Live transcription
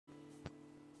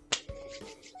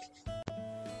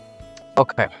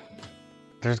Okay.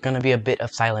 There's gonna be a bit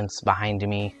of silence behind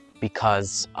me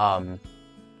because,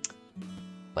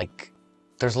 like,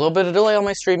 there's a little bit of delay on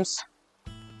my streams.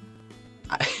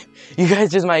 You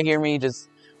guys just might hear me just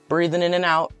breathing in and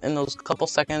out in those couple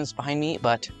seconds behind me,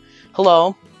 but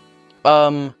hello.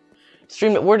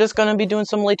 We're just gonna be doing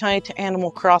some late night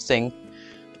Animal Crossing.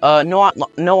 No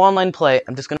online play.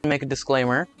 I'm just gonna make a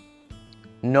disclaimer.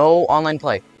 No online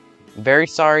play. Very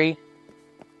sorry,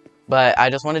 but I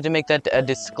just wanted to make that a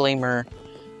disclaimer.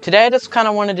 Today I just kind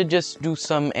of wanted to just do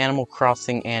some Animal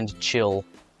Crossing and chill.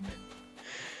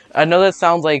 I know that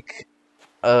sounds like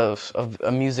a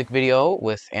music video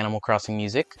with Animal Crossing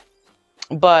music,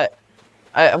 but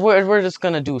we're just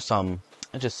gonna do some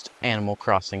just Animal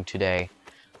Crossing today.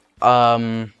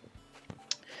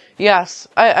 Yes,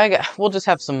 we'll just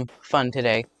have some fun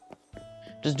today.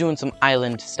 Just doing some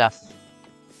island stuff.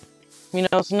 You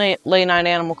know, some late night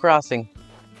Animal Crossing.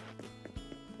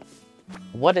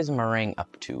 What is Meringue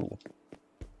up to?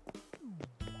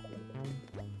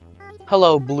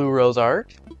 Hello, Blue Rose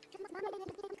Art.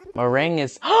 Meringue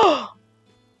is...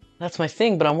 That's my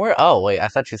thing, but I'm where... Oh, wait, I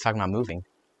thought she was talking about moving.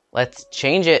 Let's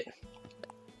change it.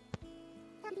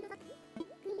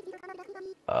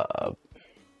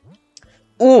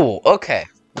 Ooh, okay.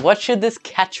 What should this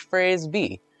catchphrase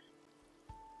be?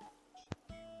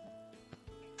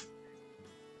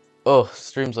 Oh,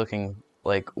 stream's looking,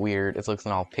 like, weird. It's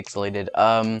looking all pixelated.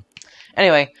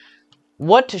 Anyway.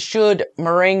 What should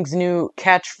Meringue's new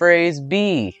catchphrase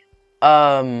be?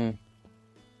 I'm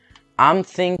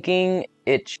thinking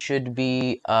it should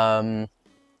be,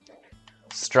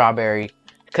 strawberry.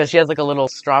 Because she has, like, a little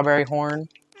strawberry horn.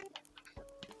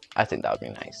 I think that would be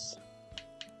nice.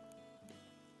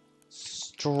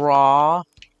 Strawberry.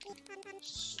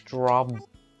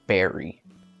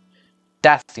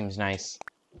 That seems nice.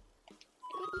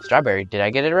 Strawberry, did I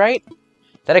get it right? Is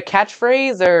that a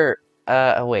catchphrase, or,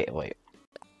 wait.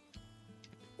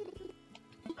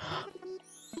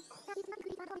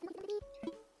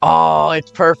 Oh,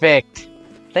 it's perfect!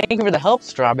 Thank you for the help,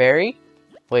 Strawberry.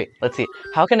 Wait, let's see.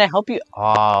 How can I help you?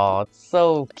 Oh, it's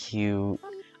so cute.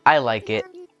 I like it.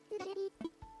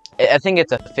 I think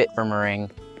it's a fit for Meringue.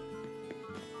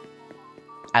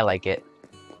 I like it.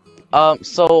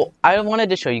 So, I wanted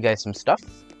to show you guys some stuff.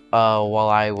 While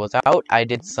I was out, I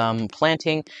did some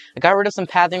planting. I got rid of some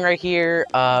pathing right here.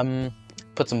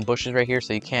 Put some bushes right here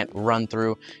so you can't run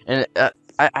through. And,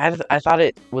 I thought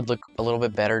it would look a little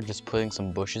bit better just putting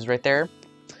some bushes right there.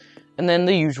 And then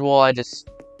the usual, I just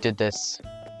did this.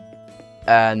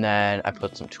 And then I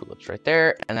put some tulips right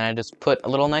there. And then I just put a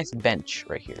little nice bench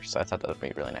right here. So I thought that would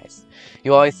be really nice.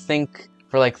 You always think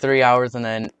for like 3 hours and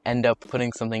then end up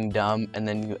putting something dumb and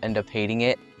then you end up hating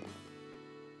it.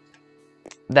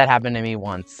 That happened to me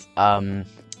once.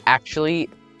 Actually,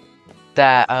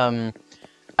 that,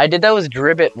 I did that with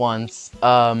Dribbit once.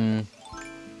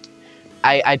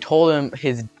 I told him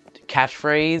his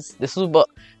catchphrase. This was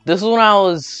when I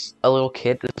was a little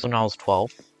kid. This was when I was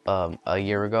 12, a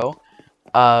year ago.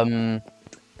 I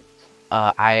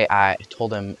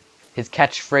told him his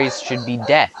catchphrase should be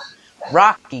death.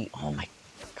 Rocky! Oh my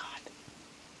god.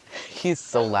 He's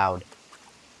so loud.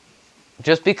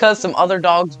 Just because some other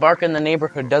dogs bark in the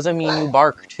neighborhood doesn't mean you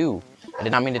bark too. I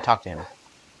did not mean to talk to him.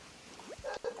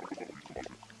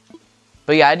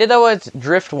 But yeah, I did that with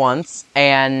Drift once,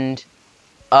 and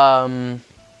the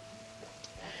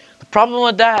problem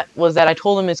with that was that I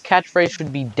told him his catchphrase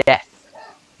should be death.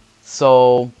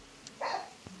 So,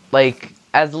 like,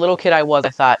 as a little kid I was, I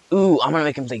thought, ooh, I'm gonna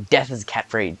make him say death as a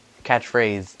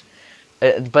catchphrase.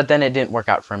 But then it didn't work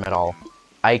out for him at all.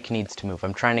 Ike needs to move.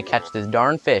 I'm trying to catch this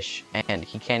darn fish, and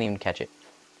he can't even catch it.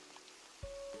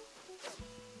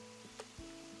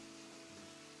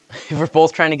 We're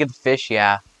both trying to get the fish,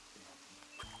 yeah.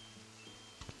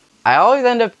 I always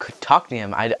end up talking to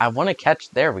him. I want to catch...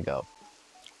 There we go.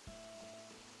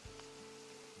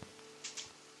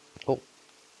 Oh.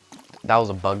 That was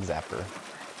a bug zapper.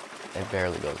 It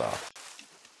barely goes off.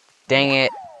 Dang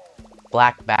it.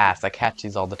 Black bass. I catch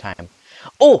these all the time.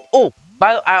 Oh! Oh!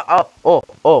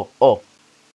 Oh.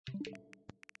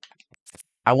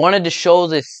 I wanted to show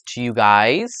this to you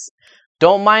guys.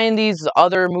 Don't mind these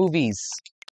other movies.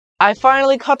 I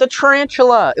finally caught the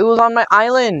tarantula. It was on my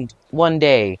island one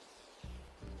day.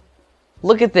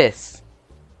 Look at this.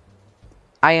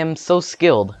 I am so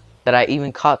skilled that I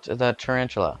even caught the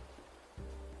tarantula.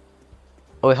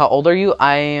 Oh, wait, how old are you?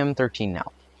 I am 13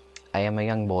 now. I am a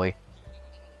young boy.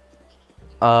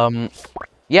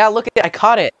 Yeah, look at it. I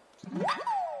caught it.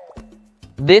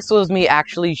 This was me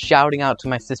actually shouting out to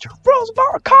my sister,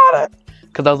 Rosemar, caught it!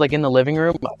 Because I was like in the living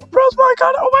room, Rosemar,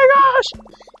 caught it! Oh my gosh!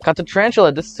 Got the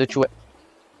tarantula. This situation.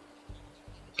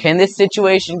 Can this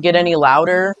situation get any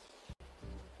louder?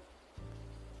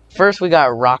 First we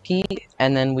got Rocky,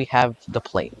 and then we have the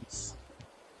planes.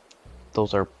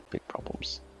 Those are big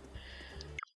problems.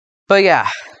 But yeah,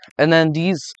 and then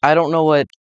these, I don't know what,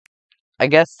 I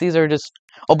guess these are just,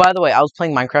 oh, by the way, I was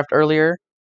playing Minecraft earlier.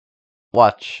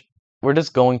 Watch. We're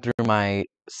just going through my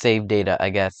save data, I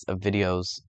guess, of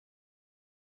videos.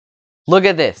 Look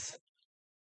at this.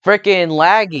 Frickin'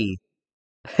 laggy.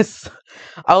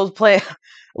 I was playing,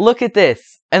 look at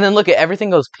this. And then look at, everything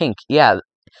goes pink. Yeah,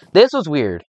 this was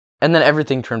weird. And then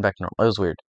everything turned back normal. It was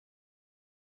weird.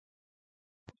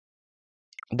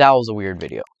 That was a weird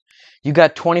video. You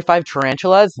got 25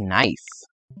 tarantulas? Nice.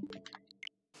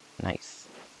 Nice.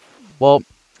 Well,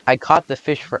 I caught the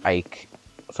fish for Ike.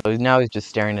 So now he's just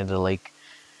staring at the lake.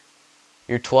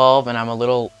 You're 12 and I'm a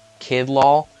little kid,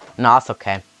 lol. Nah, it's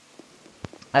okay.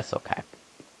 That's okay.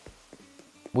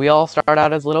 We all start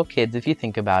out as little kids if you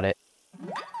think about it.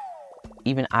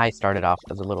 Even I started off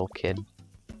as a little kid.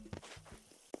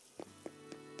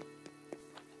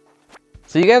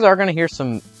 So you guys are going to hear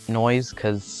some noise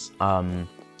because there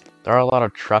are a lot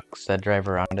of trucks that drive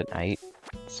around at night.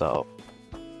 So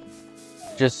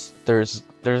just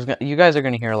you guys are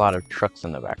going to hear a lot of trucks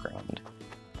in the background.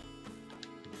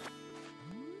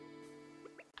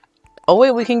 Oh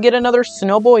wait, we can get another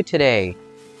Snowboy today.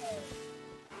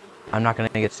 I'm not going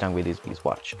to get stung by these bees,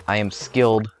 watch. I am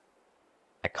skilled.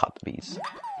 I caught the bees.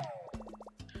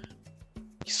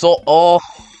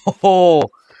 Oh,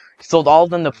 you sold all of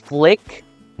them to Flick?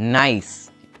 Nice.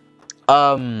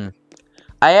 I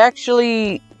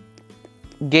actually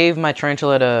gave my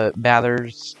tarantula to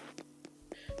Bathers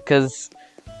because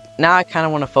now I kind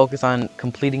of want to focus on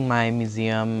completing my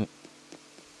museum.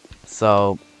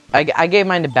 So I gave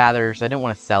mine to Bathers. I didn't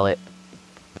want to sell it.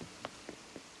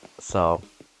 So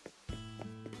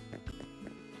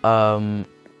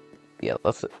yeah,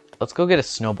 let's go get a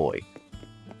Snowboy.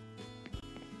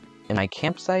 In my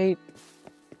campsite,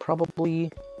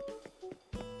 probably.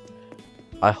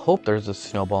 I hope there's a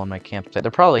snowball in my campsite.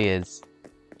 There probably is.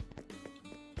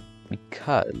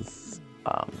 Because,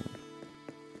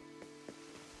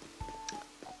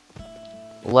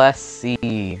 let's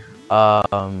see.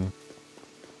 Oh!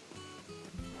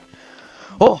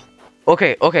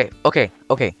 Okay.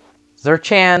 Is there a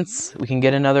chance we can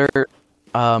get another,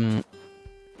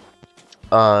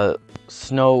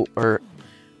 snow or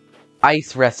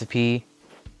ice recipe?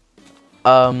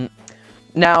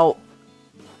 Now,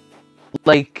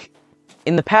 like,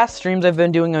 in the past streams I've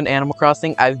been doing on Animal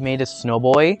Crossing, I've made a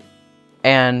Snowboy,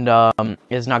 and, it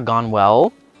has not gone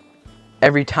well.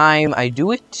 Every time I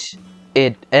do it,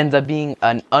 it ends up being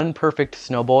an unperfect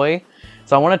Snowboy,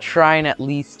 so I want to try and at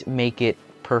least make it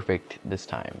perfect this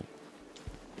time.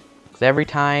 Because every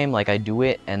time, like, I do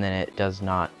it, and then it does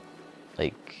not,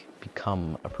 like,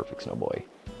 become a perfect Snowboy.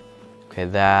 Okay,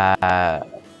 that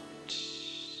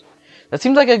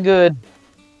seems like a good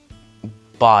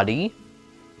body.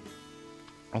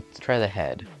 Let's try the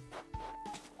head.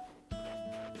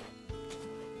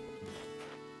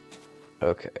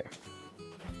 Okay.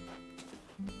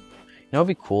 You know, it'd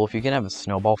be cool if you can have a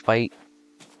snowball fight.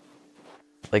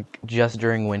 Like, just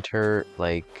during winter,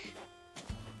 like,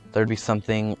 there'd be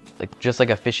something, like, just like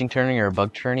a fishing tourney or a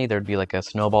bug tourney, there'd be, like, a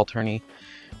snowball tourney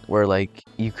where, like,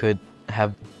 you could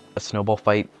have a snowball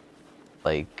fight,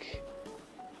 like,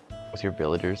 with your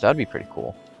villagers. That'd be pretty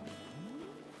cool.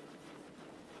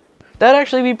 That'd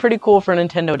actually be pretty cool for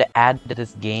Nintendo to add to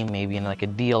this game, maybe in like a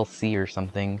DLC or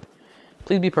something.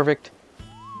 Please be perfect.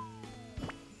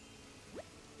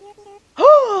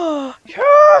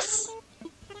 Yes!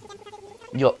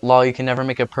 Lol, you can never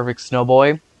make a perfect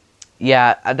Snowboy.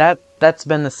 Yeah, that's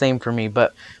been the same for me,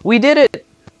 but we did it!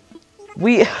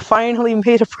 We finally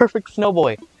made a perfect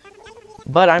Snowboy.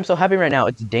 But I'm so happy right now.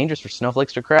 It's dangerous for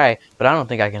snowflakes to cry, but I don't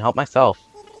think I can help myself.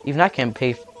 Even I can't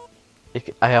pay...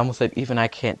 I almost said, even I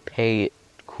can't pay it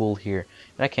cool here.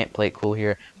 And I can't play it cool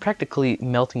here. Practically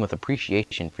melting with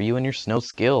appreciation for you and your snow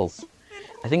skills.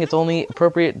 I think it's only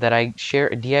appropriate that I share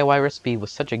a DIY recipe with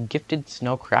such a gifted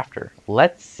snow crafter.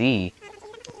 Let's see.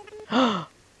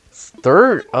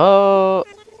 Third,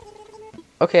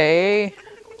 okay.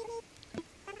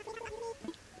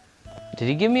 Did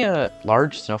he give me a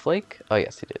large snowflake? Oh,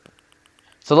 yes, he did.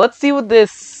 So let's see what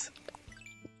this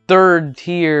third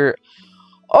tier...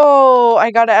 Oh,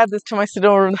 I gotta add this to my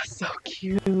snow room. That's so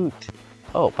cute.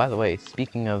 Oh, by the way,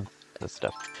 speaking of this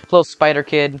stuff. Hello, Spider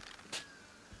Kid.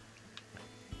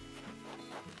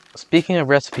 Speaking of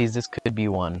recipes, this could be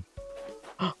one.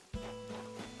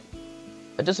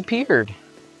 It disappeared.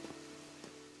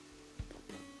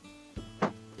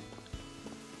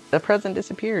 The present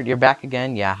disappeared. You're back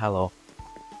again? Yeah, hello.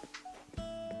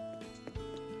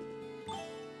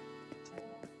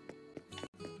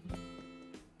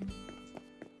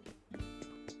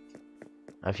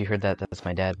 If you heard that, that's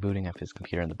my dad booting up his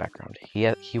computer in the background.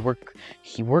 He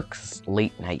works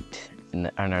late night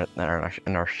in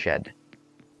our shed.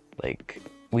 Like,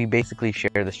 we basically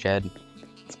share the shed.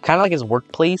 It's kind of like his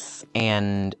workplace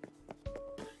and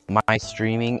my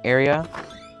streaming area.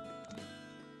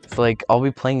 So like, I'll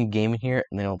be playing a game in here,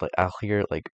 and then I'll hear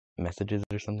like messages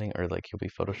or something, or like he'll be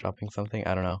photoshopping something.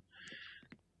 I don't know.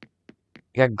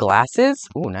 You got glasses?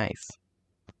 Ooh, nice.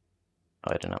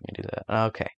 Oh, I did not mean to do that.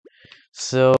 Okay.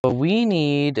 So we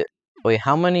need. Wait,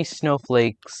 how many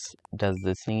snowflakes does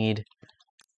this need?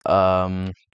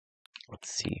 Let's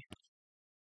see.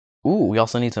 Ooh, we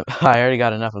also need some. I already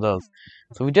got enough of those.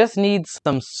 So we just need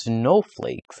some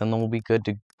snowflakes, and then we'll be good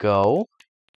to go.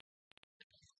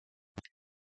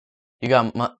 You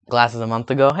got glasses a month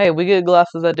ago? Hey, we get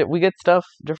glasses we get stuff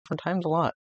different times a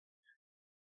lot.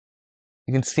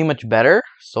 You can see much better,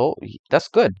 so that's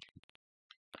good.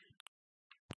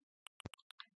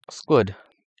 That's good.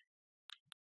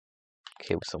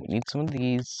 Okay, so we need some of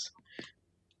these.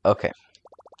 Okay.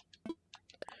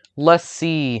 Let's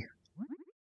see.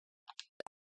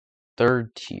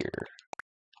 Third tier.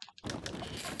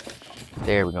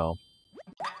 There we go.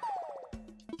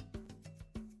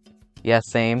 Yeah,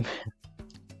 same.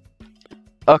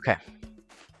 Okay.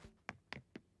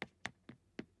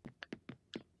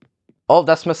 Oh,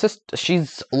 that's my sister.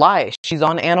 She's live. She's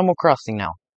on Animal Crossing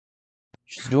now.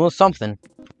 She's doing something.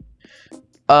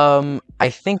 I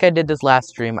think I did this last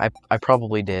stream. I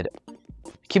probably did.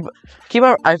 I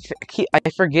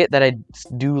forget that I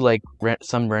do like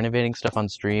some renovating stuff on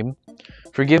stream.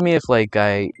 Forgive me if like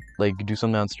I like do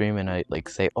something on stream and I like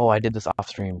say, "Oh, I did this off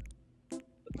stream."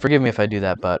 Forgive me if I do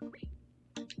that, but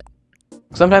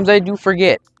sometimes I do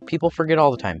forget. People forget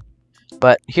all the time.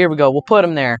 But here we go. We'll put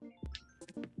them there.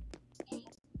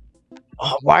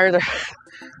 Oh, why are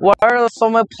there so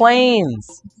many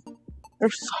planes?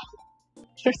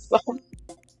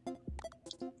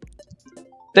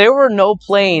 There were no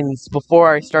planes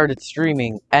before I started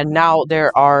streaming, and now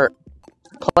there are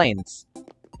planes.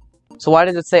 So why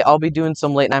did it say I'll be doing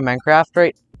some late night Minecraft,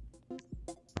 right?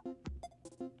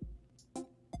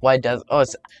 Why does... Oh,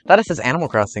 that it says Animal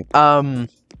Crossing.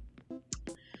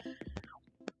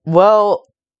 Well...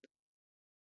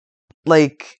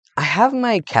 Like, I have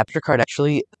my capture card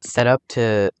actually set up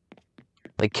to...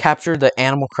 like, capture the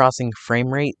Animal Crossing frame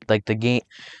rate. Like, the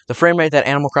frame rate that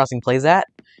Animal Crossing plays at.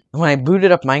 And when I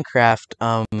booted up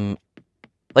Minecraft,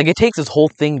 like, it takes this whole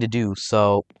thing to do,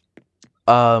 so...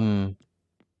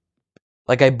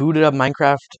 like, I booted up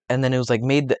Minecraft, and then it was, like,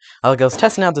 I was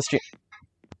testing out the stream...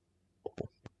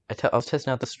 I was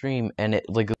testing out the stream, and it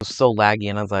was so laggy,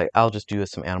 and I was like, I'll just do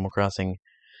some Animal Crossing.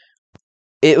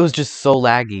 It was just so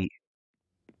laggy.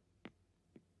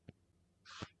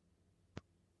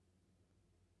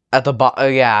 At the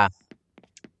bottom, yeah.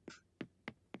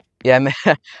 Yeah,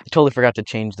 I totally forgot to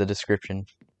change the description.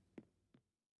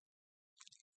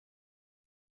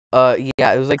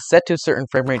 Yeah, it was, like, set to a certain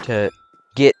frame rate to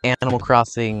get Animal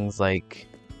Crossing's, like,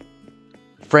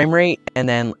 frame rate, and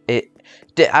then I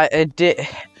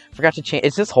forgot to change.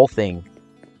 It's this whole thing.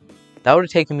 That would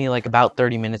have taken me like about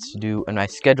 30 minutes to do, and I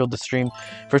scheduled the stream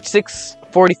for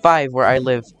 6:45 where I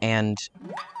live, and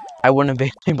I wouldn't have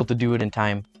been able to do it in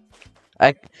time.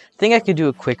 I think I could do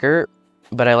it quicker,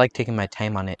 but I like taking my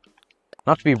time on it.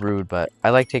 Not to be rude, but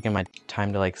I like taking my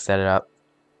time to like set it up.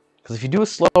 Because if you do it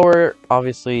slower,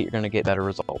 obviously you're gonna get better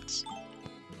results.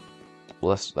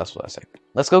 Well, that's what I say.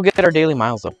 Let's go get our daily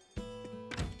miles though.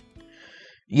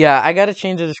 Yeah, I gotta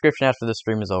change the description after the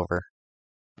stream is over.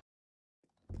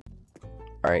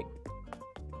 Alright.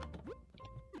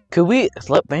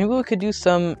 Maybe we could do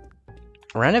some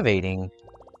renovating.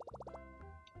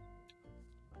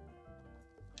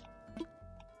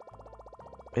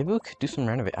 Maybe we could do some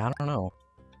renovating. I don't know.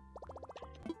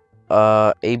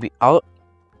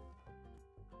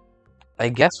 I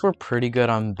guess we're pretty good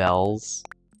on bells.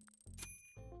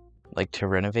 Like, to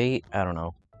renovate? I don't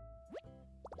know.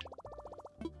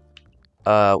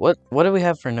 What do we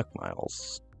have for Nook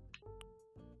Miles?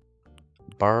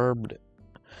 Barbed.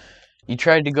 You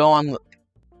tried to go on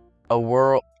a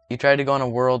world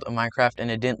of Minecraft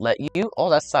and it didn't let you? Oh,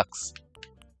 that sucks.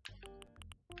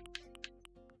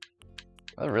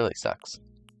 That really sucks.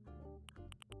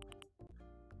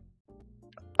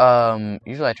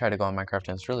 Usually I try to go on Minecraft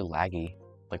and it's really laggy,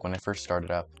 like when I first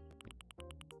started up.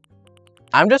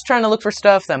 I'm just trying to look for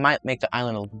stuff that might make the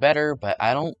island look better, but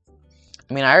I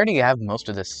mean, I already have most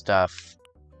of this stuff.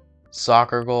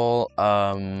 Soccer goal,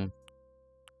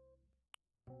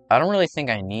 I don't really think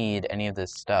I need any of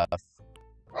this stuff.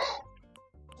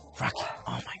 Rocky,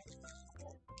 oh my.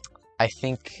 I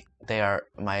think they are,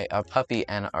 our puppy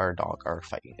and our dog are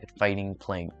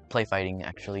play fighting,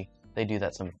 actually. They do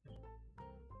that some.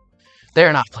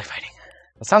 They're not play fighting.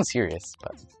 It sounds serious,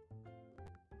 but.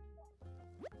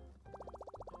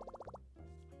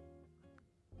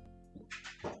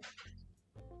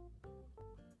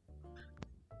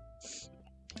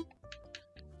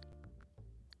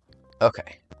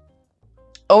 Okay.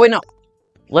 Oh wait, no.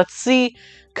 Let's see,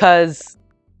 cause.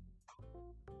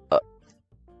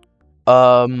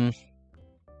 Oh,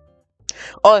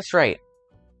 that's right.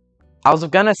 I was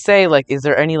gonna say, like, is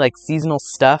there any like seasonal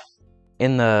stuff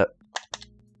in the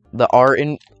art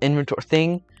inventory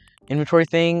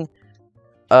thing?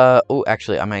 Oh,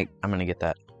 actually, I'm gonna get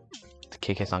that. The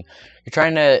KK song. You're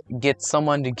trying to get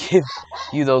someone to give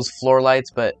you those floor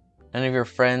lights, but none of your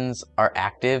friends are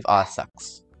active. Ah,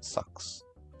 sucks. Sucks.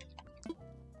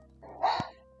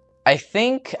 I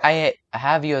think I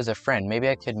have you as a friend. Maybe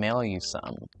I could mail you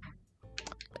some.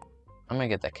 I'm gonna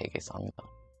get that KK song though.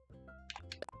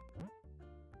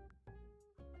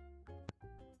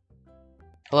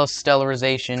 Hello,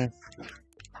 Stellarization.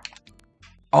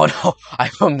 Oh no, I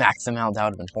put max amount. That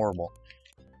would have been horrible.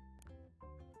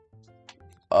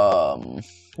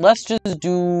 Let's just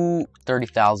do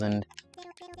 30,000.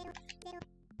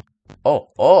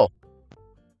 Oh.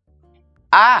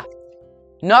 Ah!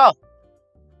 No!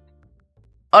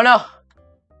 Oh no!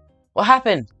 What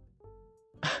happened?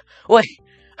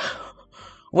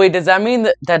 Wait, does that mean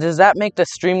does that make the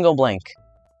stream go blank?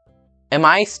 Am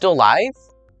I still live?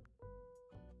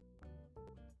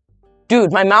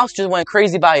 Dude, my mouse just went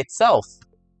crazy by itself.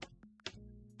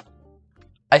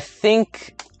 I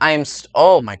think I'm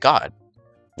oh my god.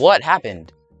 What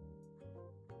happened?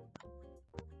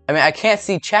 I mean, I can't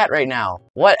see chat right now.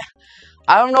 What?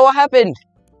 I don't know what happened.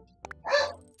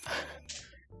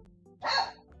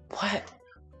 What?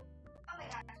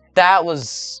 That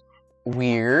was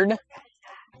weird.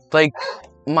 Like,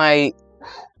 my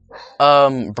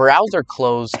browser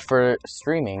closed for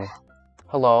streaming.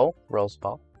 Hello,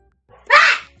 Roseball.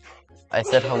 I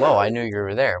said hello. I knew you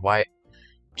were there. Why?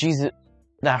 Jesus,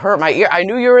 that hurt my ear. I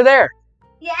knew you were there.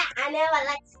 Yeah, I know. I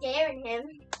like scaring him.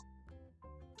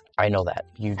 I know that.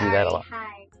 You do that a lot.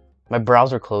 Hi. My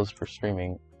browser closed for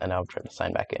streaming, and now I'm trying to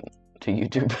sign back in to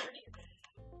YouTube.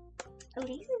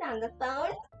 Elise is on the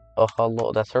phone. Oh,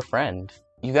 hello. That's her friend.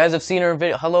 You guys have seen her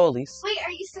video. Hello, Elise. Wait,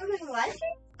 are you still in live?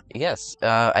 Yes.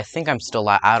 I think I'm still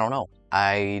live. I don't know.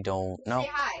 I don't know. Say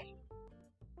hi.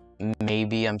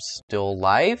 Maybe I'm still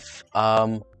live.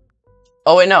 Oh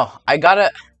wait, no.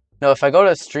 No, if I go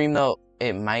to stream though,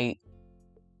 it might.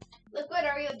 Look what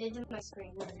Oreo did to my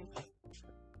screen.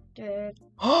 Good.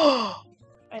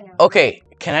 I know. Okay,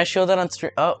 can I show that on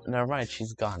stream? Oh, never mind.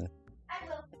 She's gone.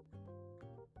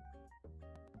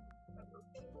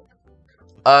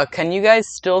 Can you guys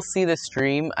still see the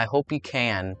stream? I hope you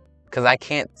can, because I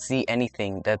can't see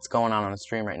anything that's going on the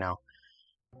stream right now.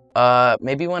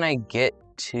 Maybe when I get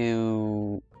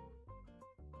to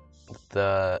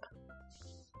the...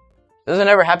 This has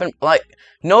never happened. Like,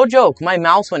 no joke, my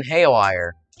mouse went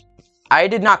haywire. I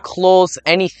did not close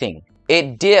anything.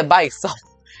 It did by itself.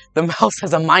 The mouse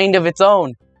has a mind of its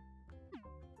own.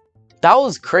 That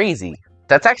was crazy.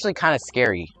 That's actually kind of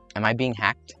scary. Am I being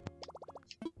hacked?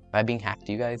 Am I being hacked,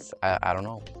 you guys? I don't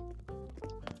know.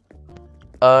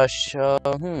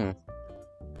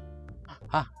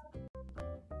 Huh.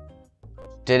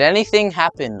 Did anything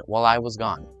happen while I was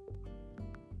gone?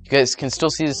 You guys can still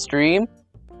see the stream?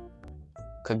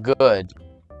 Okay, good.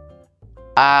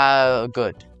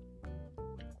 Good.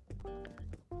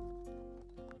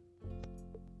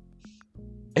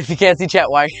 If you can't see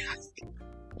chat, why are you asking?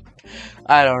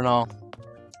 I don't know.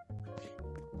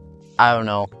 I don't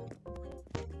know.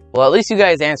 Well, at least you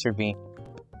guys answered me.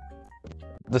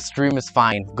 The stream is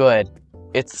fine. Good.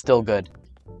 It's still good.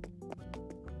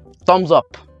 Thumbs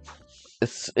up.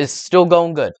 It's still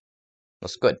going good.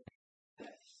 That's good.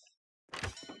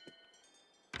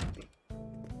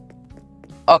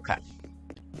 Okay.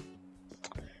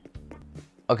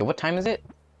 Okay, what time is it?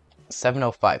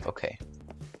 7:05. Okay.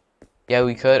 Yeah,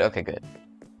 we could. Okay, good.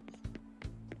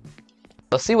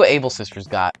 Let's see what Able Sisters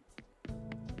got.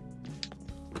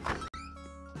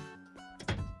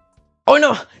 Oh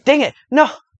no! Dang it! No!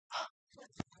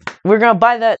 We're gonna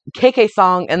buy that KK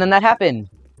song, and then that happened.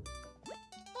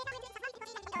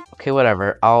 Okay,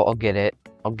 whatever. I'll get it.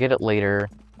 I'll get it later.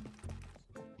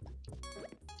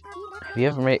 Have you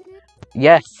ever made...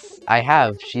 Yes, I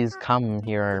have. She's come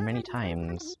here many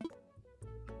times.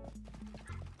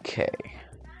 Okay.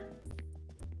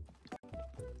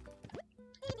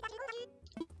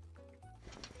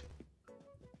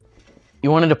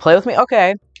 You wanted to play with me?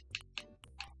 Okay.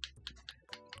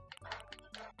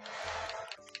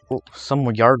 Ooh, some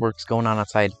yard work's going on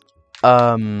outside.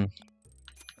 I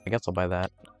guess I'll buy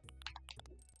that.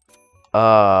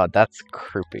 That's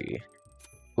creepy.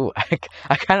 Ooh,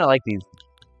 I kind of like these.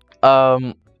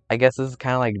 I guess this is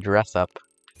kind of like dress up.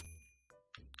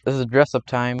 This is dress up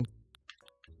time.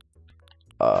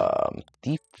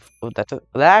 Deep. Oh, that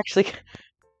actually.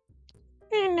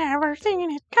 You never seen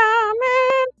it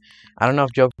coming. I don't know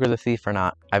if Joker the Thief or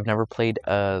not. I've never played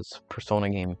a Persona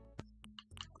game.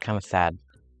 Kind of sad.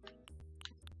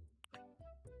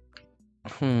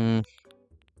 If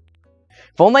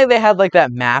only they had like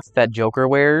that mask that Joker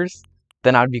wears,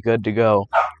 then I'd be good to go.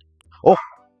 Oh,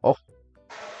 oh,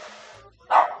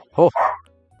 oh.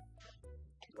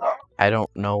 I don't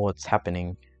know what's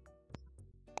happening.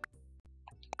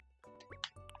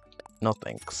 No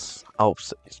thanks. Oh,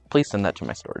 please send that to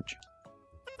my storage.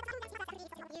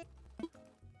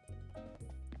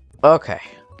 Okay.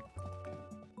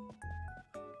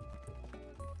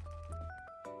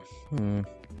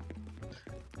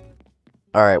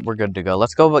 Alright, we're good to go.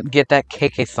 Let's go get that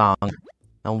KK song.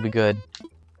 That will be good.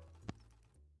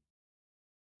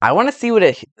 I want to see what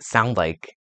it sounds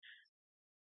like.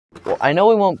 Well, I know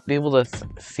we won't be able to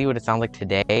see what it sounds like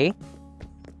today.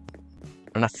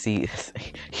 Or not see,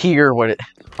 hear what it.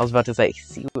 I was about to say,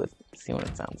 see what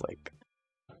it sounds like.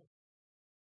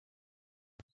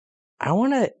 I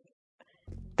want to.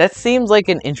 That seems like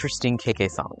an interesting KK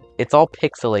song. It's all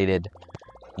pixelated.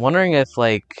 I'm wondering if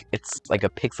like it's like a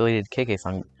pixelated KK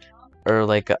song, or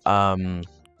like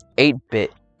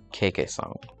 8-bit KK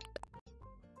song.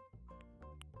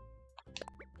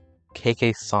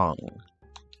 KK song.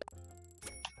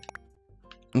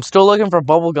 I'm still looking for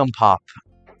Bubblegum Pop.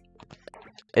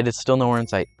 It is still nowhere in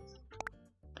sight.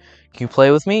 Can you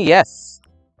play with me? Yes.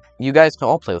 You guys can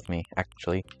all play with me,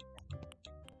 actually.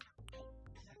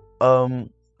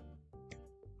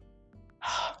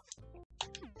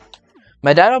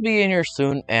 My dad will be in here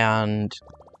soon, and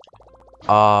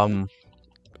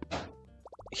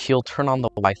he'll turn on the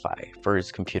Wi-Fi for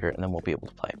his computer, and then we'll be able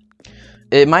to play.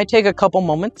 It might take a couple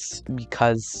moments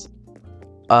because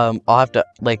I'll have to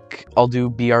I'll do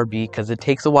BRB because it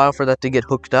takes a while for that to get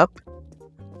hooked up.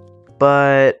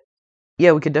 But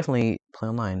yeah, we could definitely play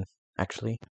online,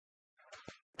 actually.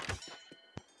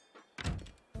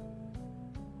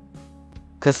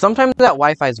 Because sometimes that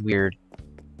Wi-Fi is weird.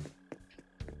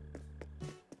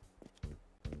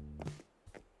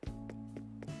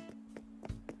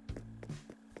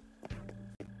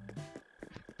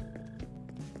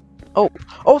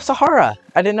 Oh, Sahara!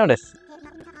 I didn't notice.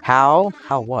 How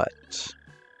what?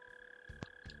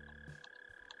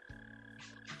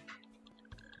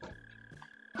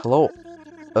 Hello.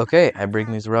 Okay, I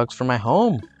bring these rugs from my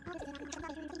home.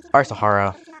 Alright,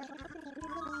 Sahara.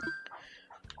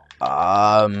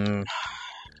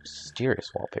 Mysterious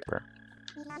wallpaper.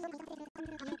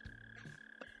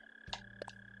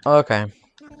 Okay.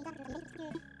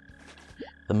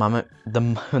 The mummy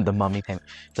payment.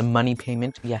 The money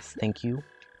payment. Yes, thank you.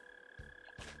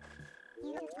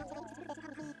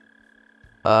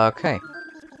 Okay.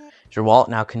 Is your wallet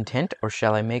now content, or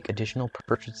shall I make additional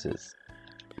purchases?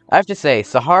 I have to say,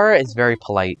 Sahara is very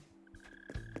polite.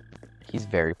 He's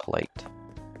very polite.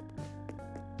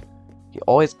 He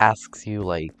always asks you,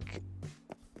 like...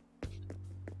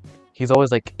 He's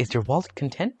always like, is your wallet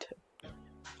content?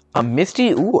 Misty?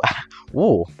 Ooh.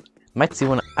 Ooh.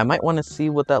 I might want to see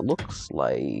what that looks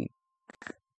like.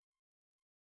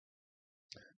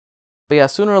 But yeah,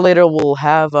 sooner or later we'll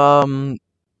have, the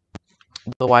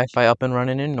Wi-Fi up and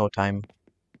running in no time.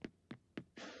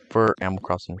 For Animal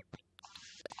Crossing.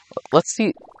 Let's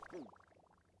see.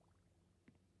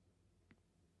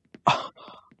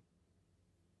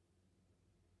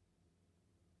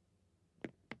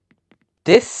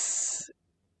 This...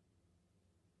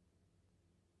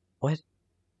 What?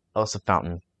 Oh, it's a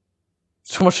fountain.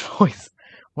 So much noise.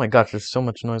 Oh my gosh, there's so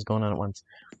much noise going on at once.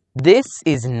 This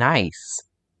is nice.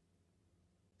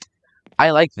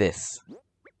 I like this.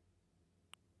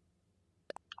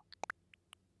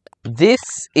 This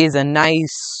is a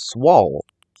nice wall.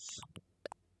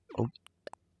 Oh.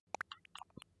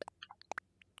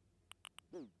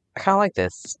 I kind of like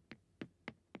this.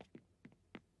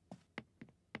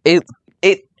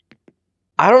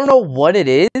 I don't know what it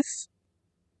is.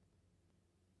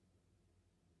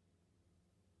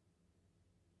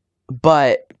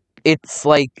 But it's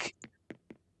like,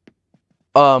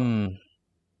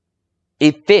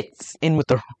 it fits in with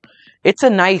the, it's a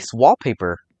nice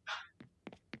wallpaper.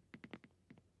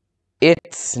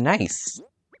 It's nice.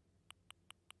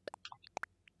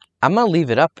 I'm gonna leave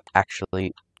it up,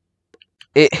 actually.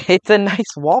 It's a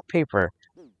nice wallpaper.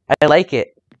 I like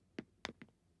it.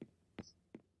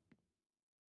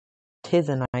 Tis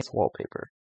a nice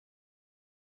wallpaper.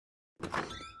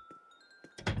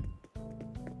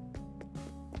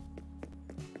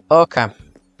 Okay.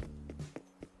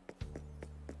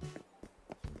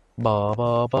 Ba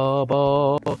ba ba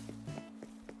ba.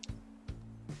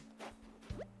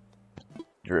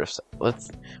 Let's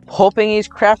hoping he's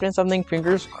crafting something.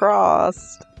 Fingers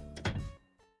crossed.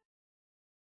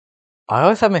 I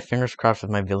always have my fingers crossed if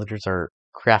my villagers are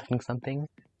crafting something.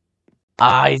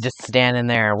 Ah, he's just standing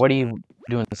there. What are you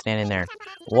doing standing there?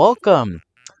 Welcome.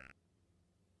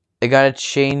 I gotta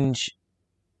change.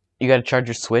 You gotta charge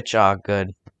your Switch. Ah,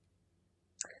 good.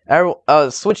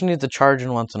 Switch needs a charge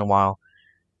in once in a while.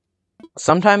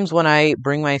 Sometimes when I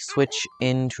bring my Switch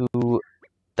into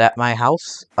my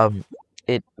house,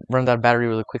 it runs out of battery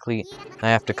really quickly, and I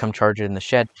have to come charge it in the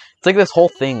shed. It's like this whole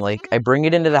thing. Like, I bring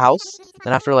it into the house,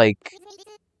 then after like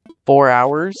 4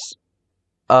 hours,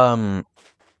 I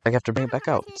have to bring it back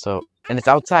out. So, and it's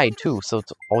outside too, so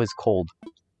it's always cold.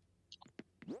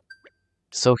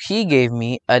 So he gave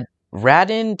me a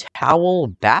Radin towel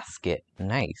basket.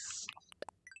 Nice.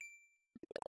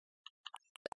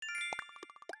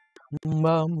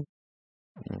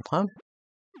 Huh?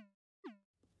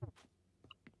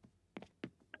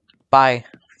 Bye.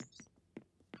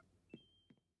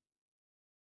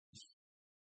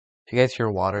 If you guys hear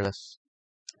water,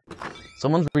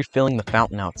 someone's refilling the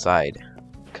fountain outside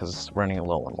because it's running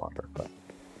low on water. But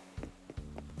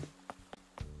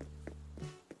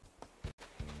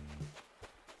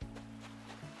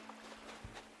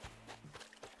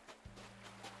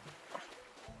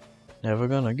never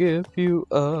gonna give you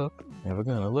up. Never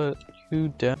gonna let you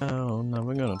down.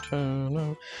 Never gonna turn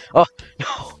up. Oh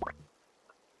no!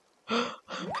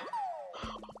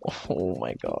 Oh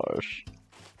my gosh.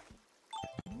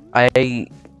 I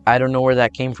don't know where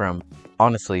that came from,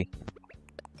 honestly.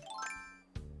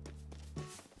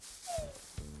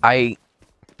 I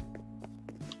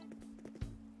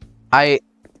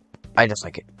just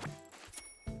like it.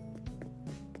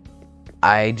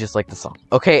 I just like the song.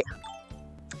 Okay,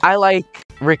 I like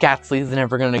Rick Astley's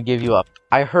Never Gonna Give You Up.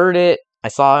 I heard it, I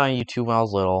saw it on YouTube when I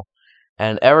was little,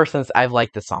 and ever since I've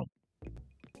liked the song.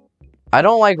 I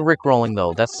don't like Rick rolling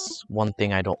though. That's one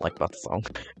thing I don't like about the song.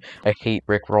 I hate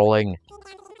Rick rolling.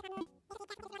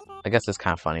 I guess it's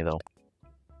kind of funny though.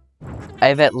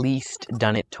 I've at least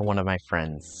done it to one of my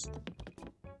friends,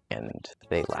 and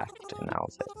they laughed, and that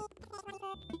was it.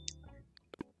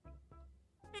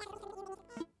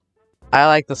 I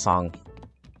like the song.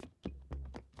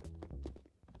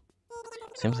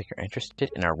 Seems like you're interested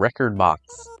in a record box.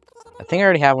 I think I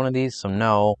already have one of these, so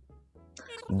no.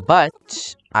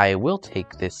 But I will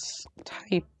take this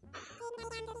type.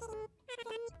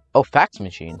 Oh, fax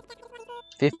machine.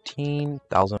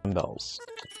 15,000 bells.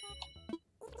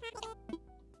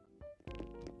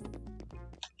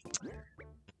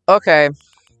 Okay.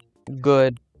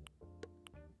 Good.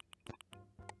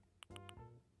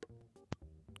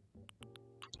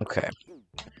 Okay.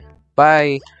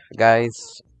 Bye,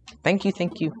 guys. Thank you,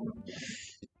 thank you.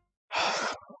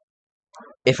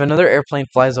 If another airplane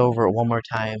flies over it one more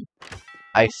time,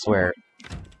 I swear.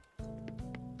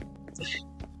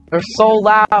 They're so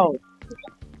loud.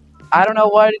 I don't know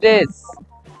what it is.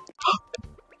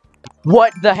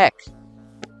 What the heck?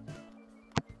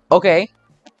 Okay.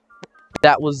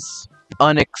 That was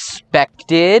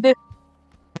unexpected.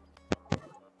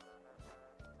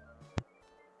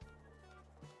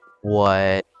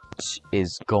 What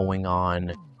is going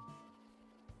on?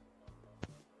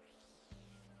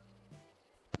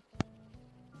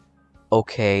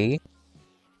 Okay.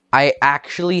 I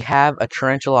actually have a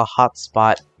tarantula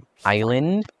hotspot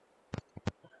island.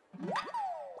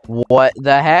 What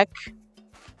the heck?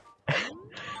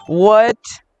 What?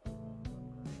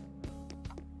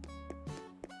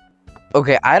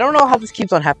 Okay, I don't know how this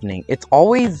keeps on happening. It's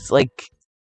always like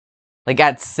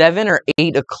at 7 or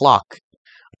 8 o'clock.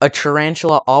 A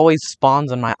tarantula always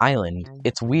spawns on my island.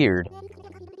 It's weird.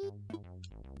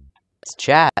 It's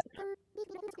chat.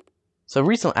 So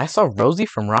recently, I saw Rosie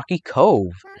from Rocky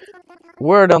Cove.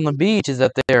 Word on the beach is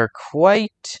that they are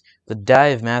quite the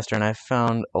dive master, and I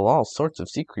found all sorts of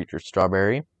sea creatures,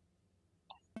 Strawberry.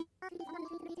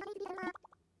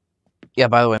 Yeah,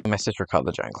 by the way, my sister caught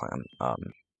the giant clam.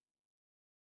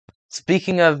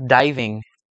 Speaking of diving,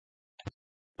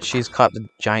 she's caught the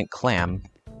giant clam.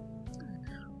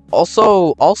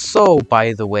 Also,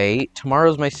 by the way,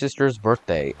 tomorrow's my sister's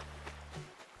birthday.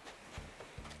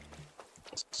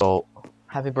 So,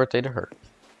 happy birthday to her.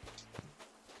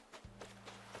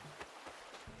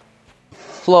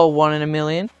 Flo 1 in a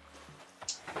million.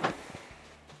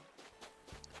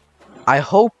 I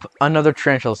hope another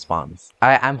tarantula spawns.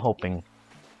 I'm hoping.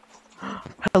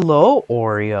 Hello,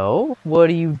 Oreo. What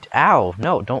are you... Ow.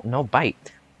 No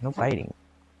bite. No biting.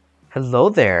 Hello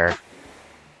there.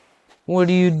 What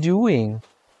are you doing?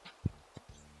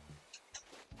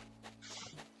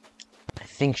 I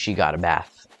think she got a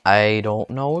bath. I don't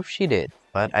know if she did,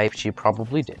 but she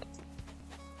probably did.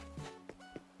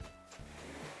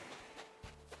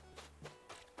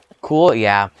 Cool,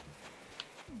 yeah.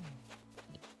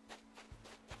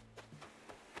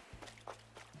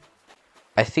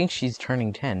 I think she's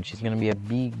turning 10. She's gonna be a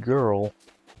big girl.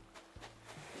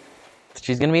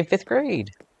 She's gonna be in 5th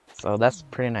grade. So that's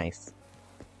pretty nice.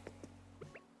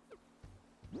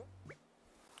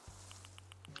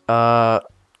 I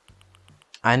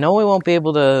know we won't be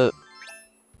able to...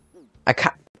 I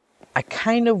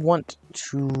kind of want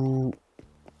to...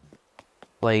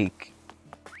 Like...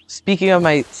 Speaking of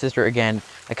my sister again,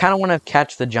 I kind of want to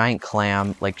catch the giant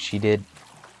clam like she did.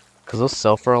 Because those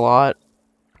sell for a lot.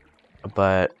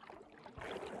 But...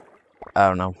 I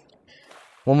don't know.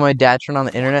 Will my dad turn on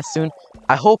the internet soon?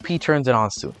 I hope he turns it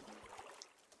on soon.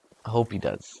 I hope he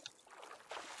does.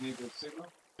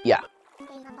 Yeah.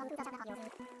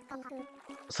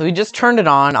 So he just turned it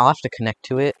on. I'll have to connect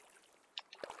to it.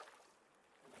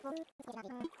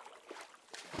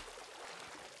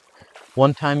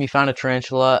 One time you found a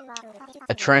tarantula.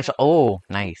 A tarantula. Oh,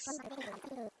 nice.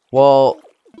 Well,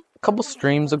 a couple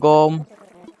streams ago,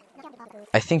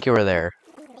 I think you were there.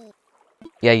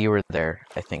 Yeah, you were there,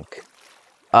 I think.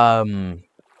 We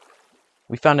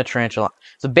found a tarantula.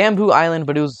 It's a bamboo island,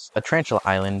 but it was a tarantula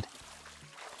island.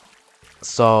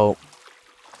 So,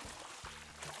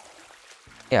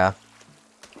 yeah.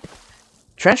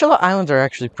 Tarantula islands are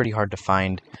actually pretty hard to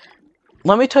find.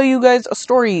 Let me tell you guys a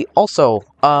story also.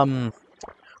 Well,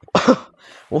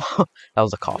 that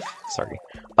was a cough. Sorry.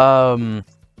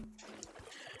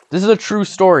 This is a true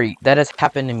story that has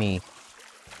happened to me.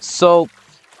 So,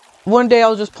 one day I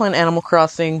was just playing Animal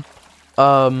Crossing.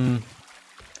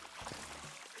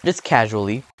 Just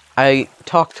casually. I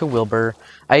talked to Wilbur.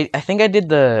 I think I did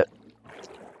the...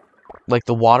 Like,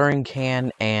 the watering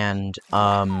can and,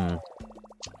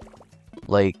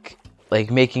 like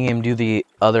making him do the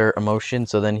other emotion,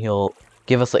 so then he'll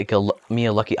give us, like, me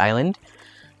a lucky island.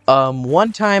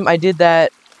 One time I did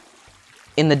that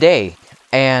in the day,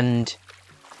 and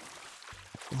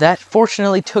that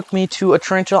fortunately took me to a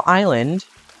tarantula island,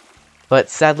 but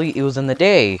sadly it was in the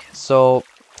day, so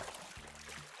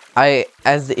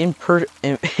as the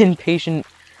impatient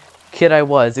kid I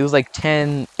was, it was like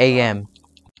 10 a.m.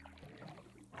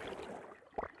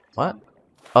 What?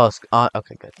 Oh,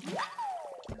 okay, good.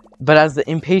 But as the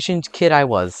impatient kid I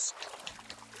was,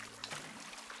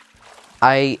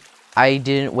 I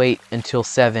didn't wait until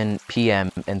 7 p.m.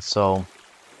 and so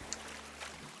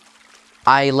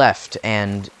I left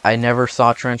and I never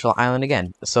saw Tarantula Island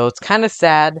again. So it's kind of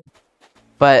sad,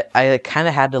 but I kind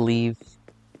of had to leave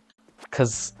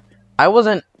because I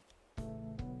wasn't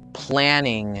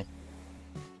planning.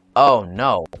 Oh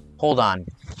no! Hold on.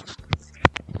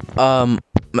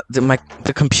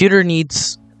 The computer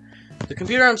needs... The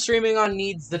computer I'm streaming on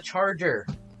needs the charger.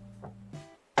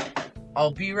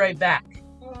 I'll be right back.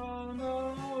 Oh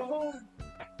no!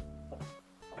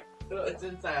 It's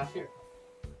inside out here.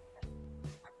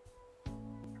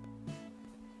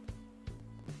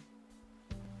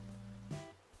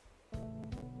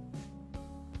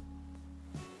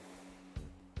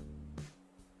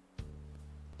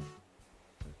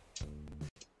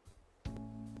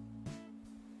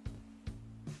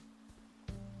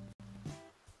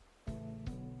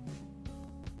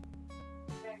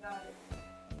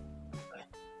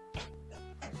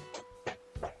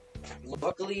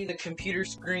 Luckily, the computer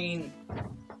screen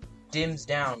dims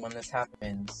down when this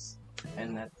happens,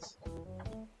 and that's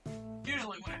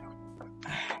usually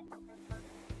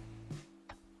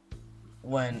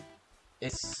when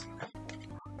it's...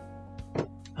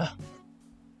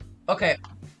 Okay,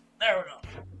 there we go.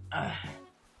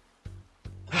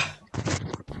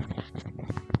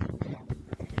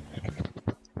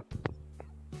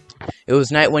 It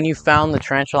was night when you found the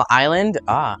Tarantula Island?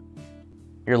 Ah,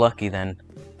 you're lucky then.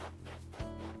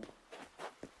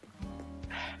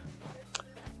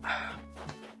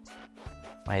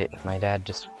 My dad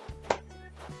just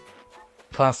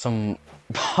put on some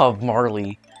Bob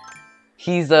Marley.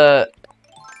 My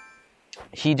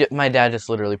dad just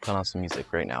literally put on some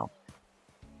music right now.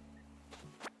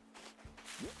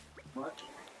 What?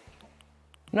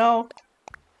 No.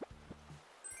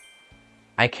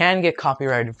 I can get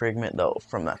copyright infringement though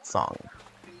from that song.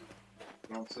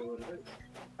 Don't say what it is.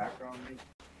 Background music.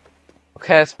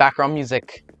 Okay, it's background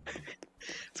music.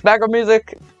 It's background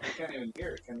music. I can't even hear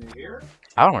it. Can you hear it?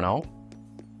 I don't know.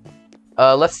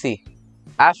 Let's see.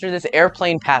 After this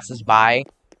airplane passes by,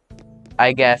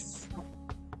 I guess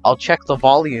I'll check the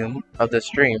volume of the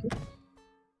stream.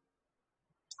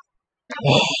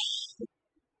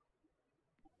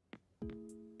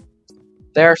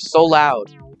 They're so loud.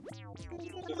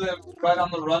 You live right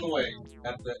on the runway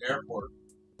at the airport.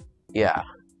 Yeah.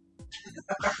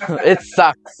 It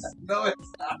sucks. No,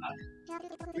 it's not.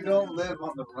 You don't live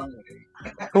on the runway.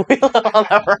 We live on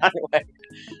the runway.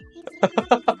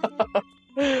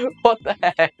 What the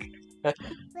heck?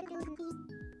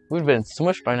 We've been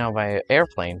smushed by now by an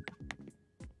airplane.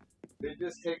 They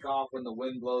just take off when the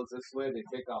wind blows this way. They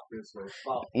take off this way.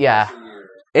 About Yeah. twice a year.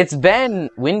 It's been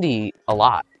windy a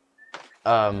lot.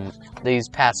 These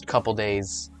past couple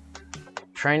days.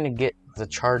 Trying to get the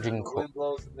charging. The wind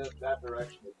blows in that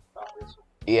direction. It's about this way.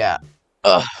 Yeah.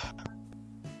 Ugh.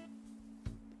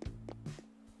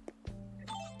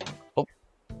 Oh,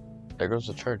 there goes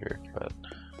the charger, but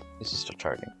this is still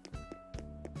charging.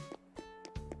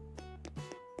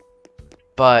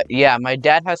 But yeah, my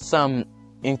dad has some,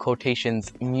 in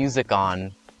quotations, music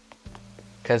on,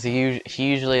 because he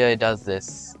usually does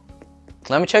this.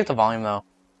 Let me check the volume though.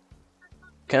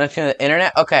 Connecting to the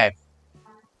internet? Okay.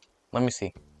 Let me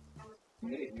see. Can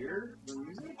you hear the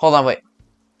music? Hold on, wait.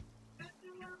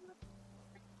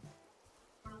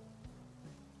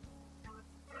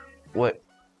 What?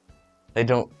 They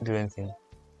don't do anything.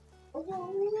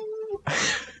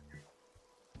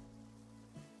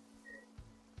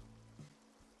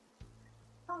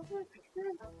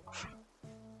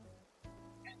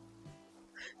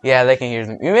 Yeah, they can hear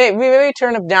them. We may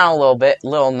turn them down a little bit,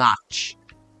 little notch.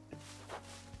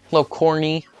 Hello,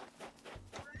 corny.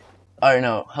 Oh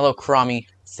no, hello, Crommy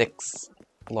 6.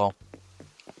 Lol.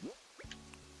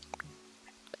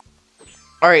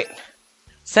 Alright.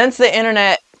 Since the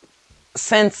internet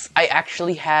is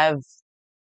actually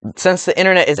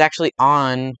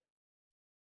on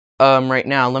right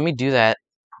now, let me do that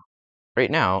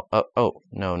right now. Oh,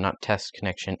 no, not test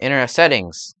connection. Internet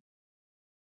settings.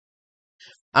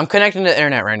 I'm connecting to the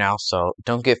internet right now, so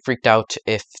don't get freaked out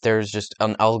if there's just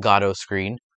an Elgato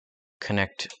screen.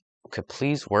 Connect. Okay,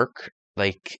 please work.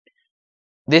 Like,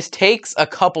 this takes a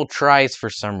couple tries for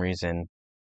some reason.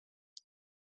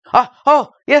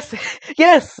 Oh, yes,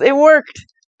 yes, it worked.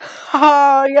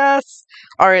 Ah, yes.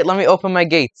 All right, let me open my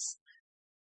gates.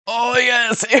 Oh,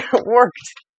 yes, it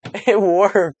worked. It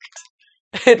worked.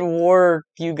 It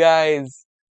worked, you guys.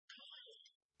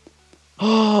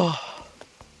 Oh,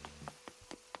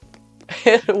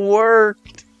 it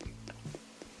worked.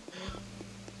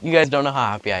 You guys don't know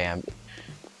how happy I am.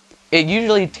 It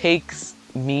usually takes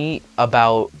me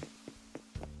about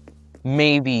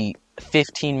maybe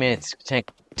 15 minutes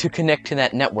to connect to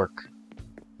that network.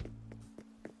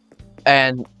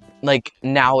 And, like,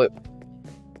 now it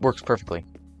works perfectly.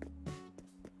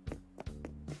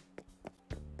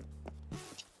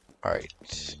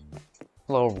 Alright.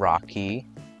 Hello, Rocky.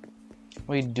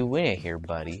 What are you doing here,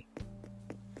 buddy?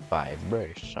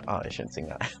 Vibration. Oh, I shouldn't sing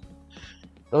that.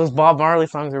 Those Bob Marley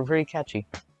songs are pretty catchy.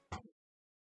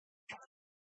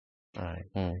 Alright.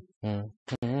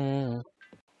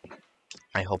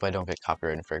 I hope I don't get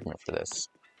copyright infringement for this.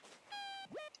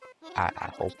 I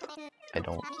hope I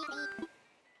don't.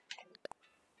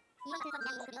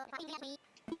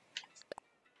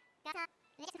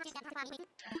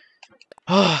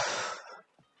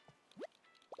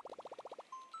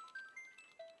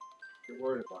 You're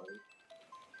worried about it.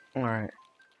 Alright.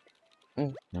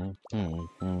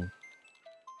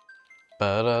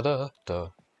 Ba-da-da-da.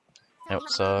 Yep,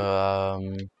 so,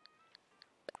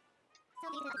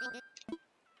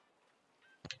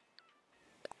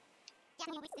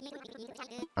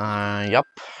 yep.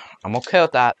 I'm okay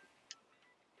with that.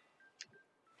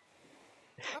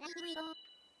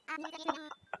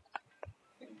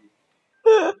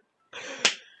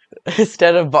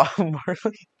 Instead of Bob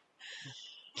Marley,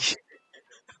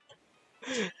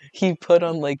 he put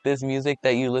on, like, this music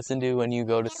that you listen to when you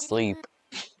go to sleep.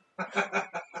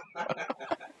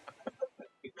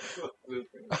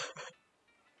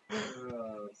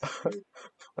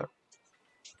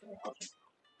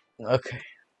 Okay.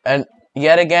 And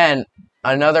yet again,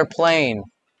 another plane.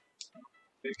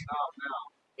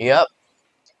 Yep.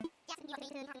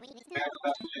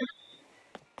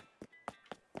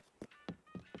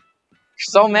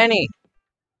 So many.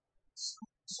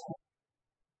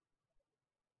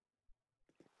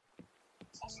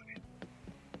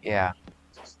 Yeah.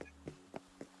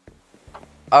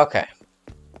 Okay.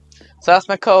 So that's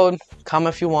my code. Come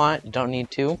if you want. You don't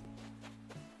need to.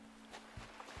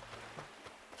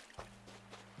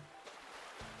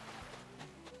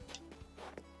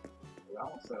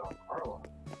 almost set off car alarm.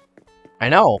 I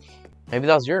know. Maybe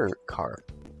that was your car.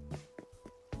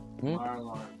 Car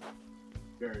alarm.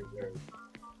 Very, very.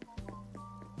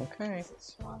 Okay. It's a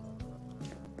spot.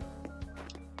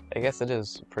 I guess it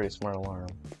is a pretty smart alarm.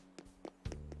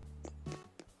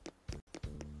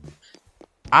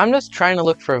 I'm just trying to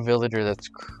look for a villager that's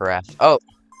craft. Oh,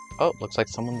 looks like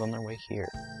someone's on their way here.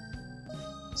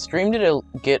 Stream did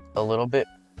get a little bit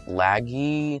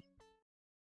laggy.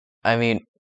 I mean,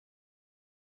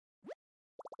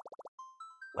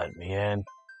 let me in.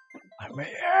 Let me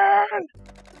in.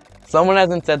 Someone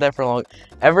hasn't said that for long.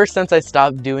 Ever since I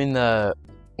stopped doing the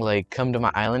like come to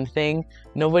my island thing,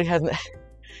 nobody hasn't.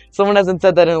 Someone hasn't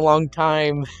said that in a long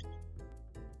time.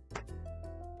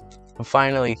 And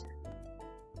finally,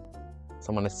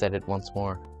 someone has said it once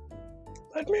more.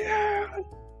 Let me in.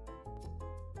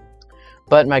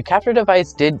 But my capture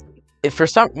device did. If for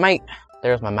some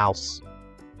there's my mouse.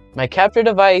 My capture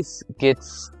device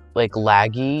gets like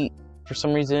laggy for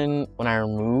some reason when I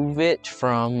remove it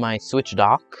from my Switch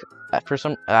dock. For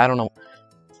some, I don't know.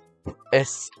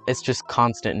 It's just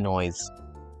constant noise.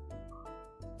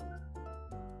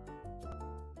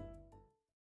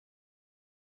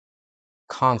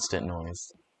 Constant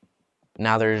noise.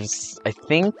 Now there's, I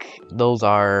think those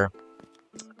are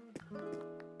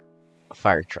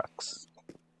fire trucks.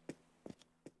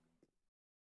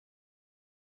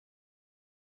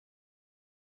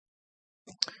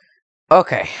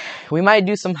 Okay, we might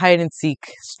do some hide and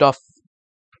seek stuff.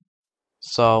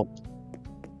 So,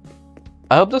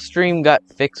 I hope the stream got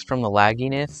fixed from the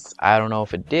lagginess. I don't know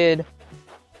if it did.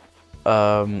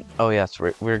 Oh yes,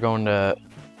 we're going to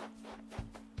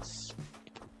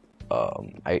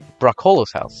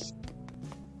Brocolo's house.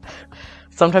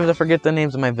 Sometimes I forget the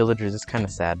names of my villagers. It's kind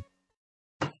of sad.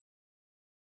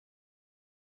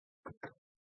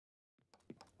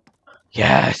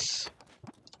 Yes.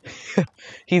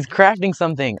 He's crafting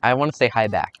something. I want to say hi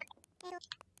back.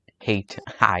 Hate.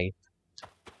 Hi.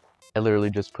 I literally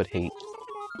just put hate.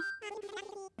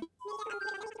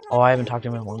 Oh, I haven't talked to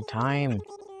him in a long time.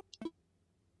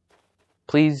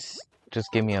 Please just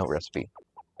give me a recipe.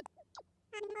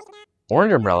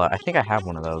 Orange umbrella. I think I have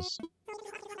one of those.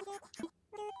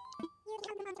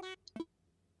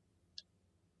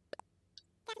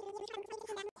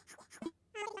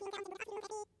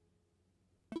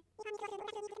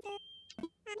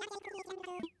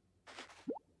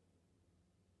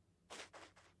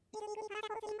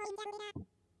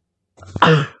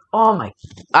 Oh my,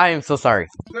 I am so sorry.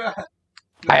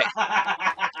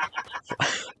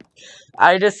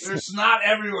 I just... There's snot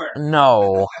everywhere.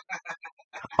 No.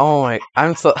 Oh my,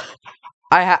 I'm so...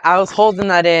 I was holding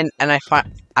that in and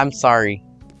I'm sorry.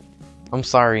 I'm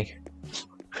sorry.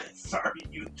 Sorry,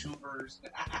 YouTubers.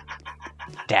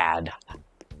 Dad.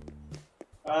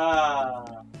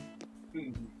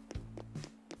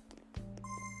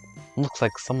 Looks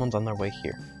like someone's on their way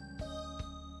here.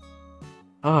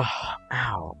 Oh,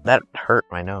 ow. That hurt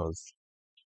my nose.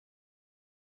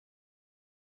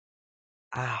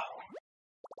 Ow.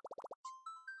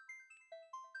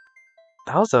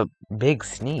 That was a big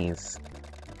sneeze.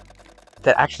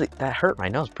 That hurt my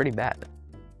nose pretty bad.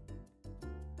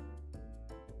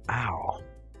 Ow.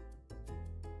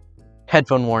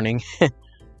 Headphone warning.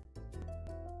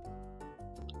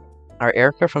 Our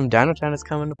Erica from Dinotown is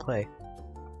coming to play.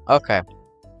 Okay.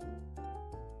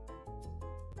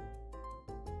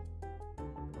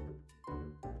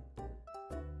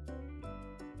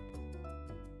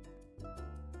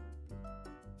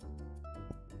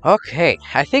 Okay,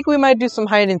 I think we might do some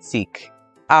hide and seek.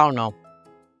 I don't know.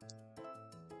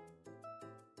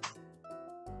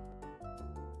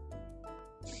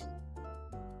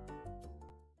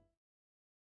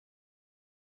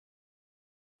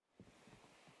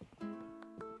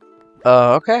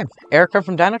 Okay. Erica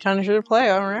from Dinotown is here to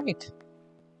play, alright.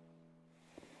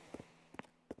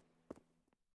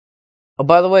 Oh,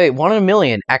 by the way, 1 in a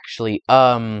million, actually.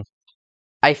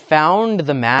 I found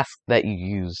the mask that you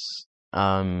use.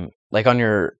 Like on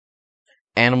your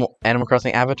Animal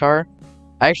Crossing avatar.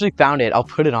 I actually found it. I'll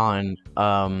put it on,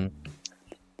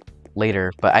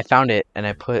 later. But I found it, and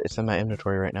it's in my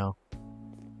inventory right now.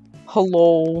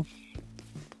 Hello.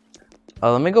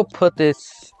 Let me go put this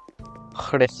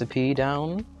recipe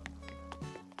down.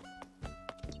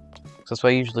 That's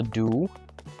what I usually do.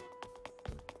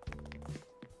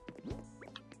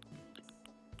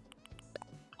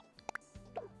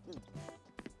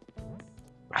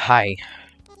 Hi.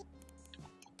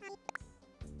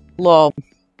 Hello.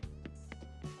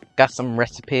 Got some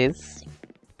recipes.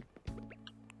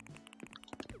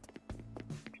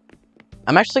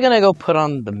 I'm actually gonna go put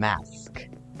on the mask.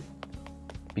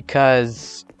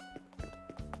 Because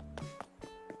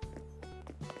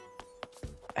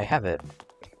I have it.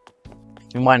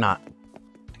 And why not?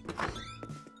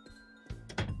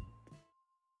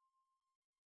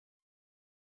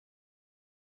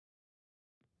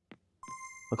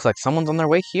 Looks like someone's on their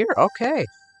way here. Okay.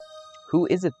 Who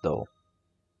is it, though?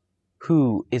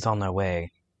 Who is on their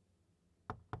way?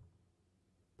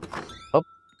 Oh.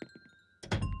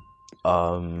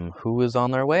 Who is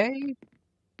on their way?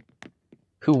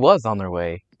 Who was on their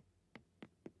way?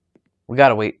 We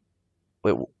gotta wait.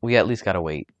 Wait, we at least gotta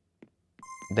wait.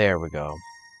 There we go.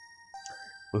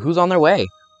 Well, who's on their way?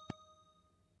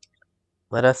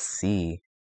 Let us see.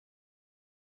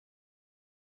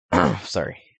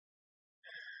 Sorry.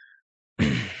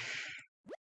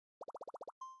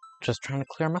 Just trying to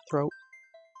clear my throat.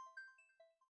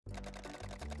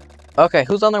 Okay,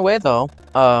 who's on their way though?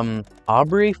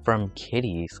 Aubrey from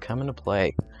Kitty's coming to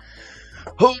play.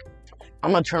 Oh,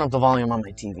 I'm gonna turn up the volume on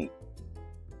my TV.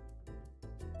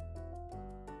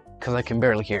 Cause I can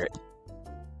barely hear it.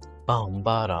 Bum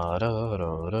ba da da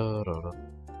da da da.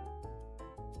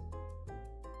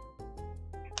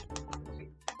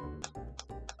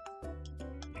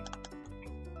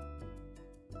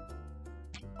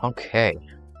 Okay.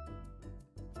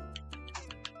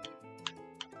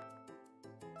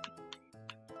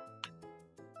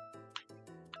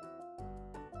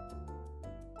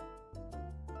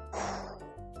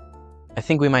 I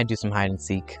think we might do some hide and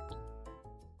seek.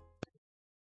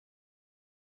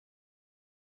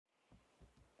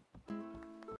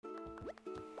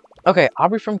 Okay,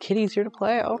 Aubrey from Kitty's here to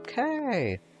play?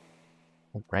 Okay.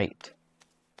 Right.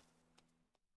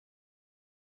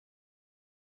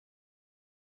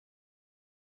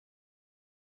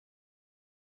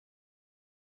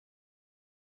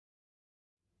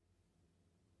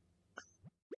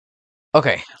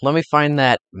 Okay, let me find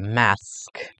that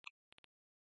mask.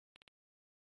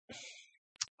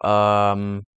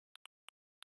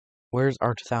 Where's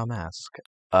Artithal mask?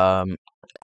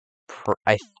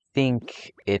 I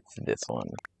think it's this one.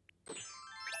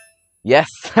 Yes,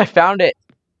 I found it!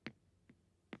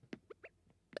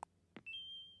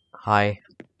 Hi.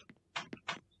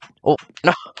 Oh,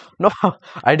 no! No!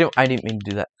 I didn't mean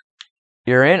to do that.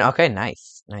 You're in? Okay,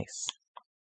 nice. Nice.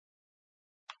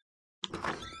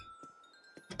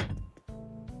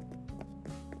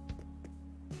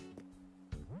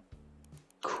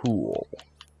 Cool.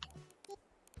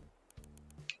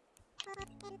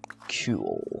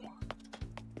 Cool.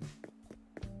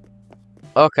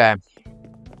 Okay.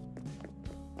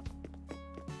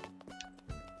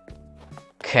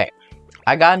 Okay.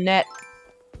 I got a net.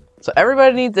 So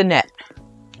everybody needs a net.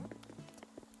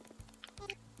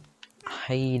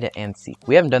 Hide and seek.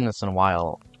 We haven't done this in a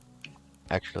while,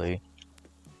 actually.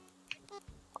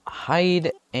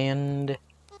 Hide and...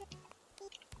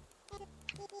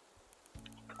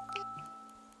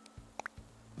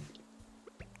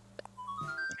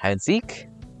 hide and seek.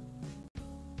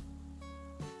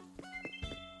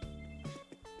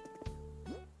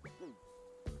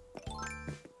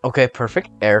 Okay, perfect.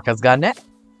 Erica's got a net.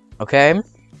 Okay.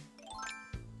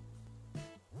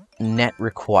 Net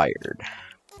required.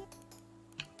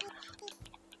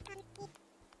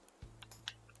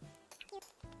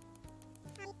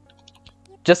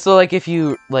 Just so, like, if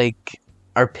you, like,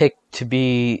 are picked to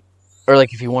be... or,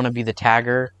 like, if you want to be the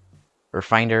tagger or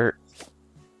finder...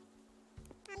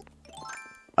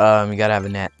 you gotta have a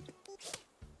net.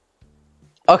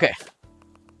 Okay.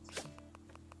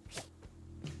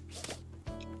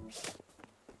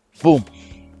 Boom.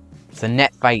 It's a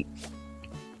net fight.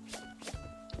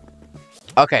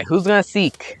 Okay, who's gonna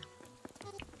seek?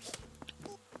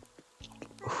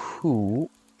 Who?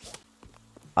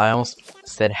 I almost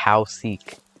said how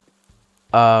seek.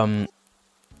 Who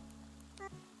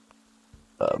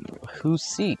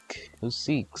seek? Who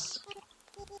seeks?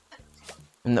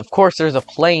 And of course there's a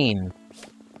plane.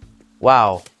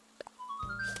 Wow.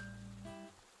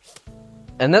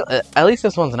 And at least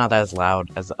this one's not as loud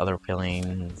as the other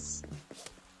planes.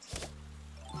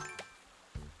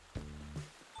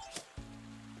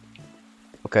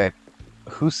 Okay.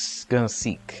 Who's gonna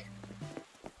seek?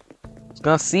 Who's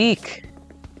gonna seek?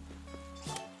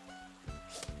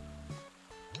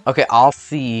 Okay, I'll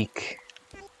seek.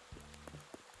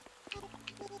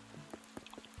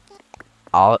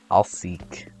 I'll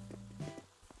seek.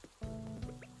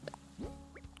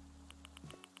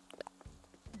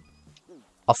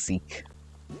 I'll seek.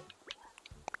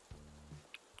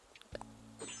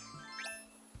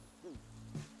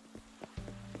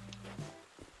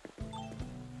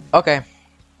 Okay.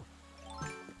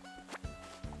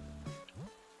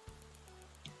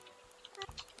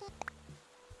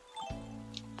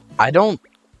 I don't...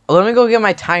 let me go get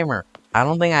my timer. I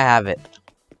don't think I have it.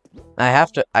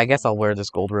 I guess I'll wear this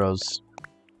gold rose.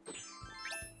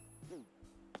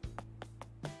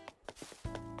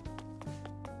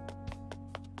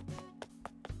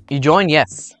 You join?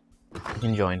 Yes. You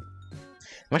can join.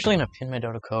 I'm actually gonna pin my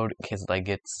Dota code in case it like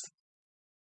gets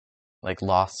like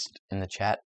lost in the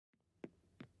chat.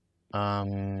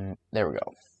 There we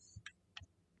go.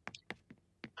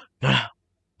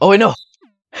 Oh wait, no.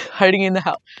 Hiding in the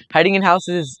house. Hiding in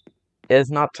houses is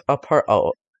not a part.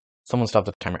 Oh, someone stopped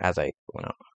the timer as I went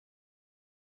out.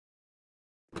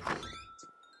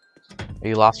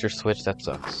 You lost your Switch. That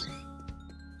sucks.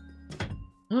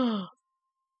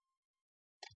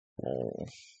 Oh.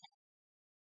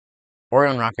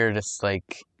 Orion Rocker just like,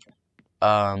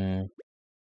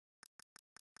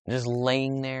 just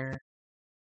laying there.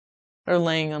 They're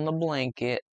laying on the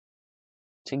blanket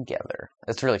together.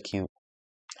 It's really cute.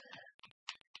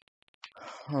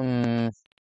 My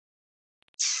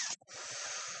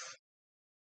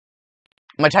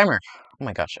timer. Oh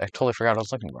my gosh, I totally forgot what I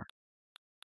was looking for.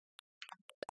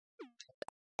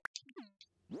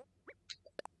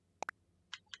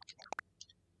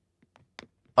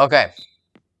 Okay.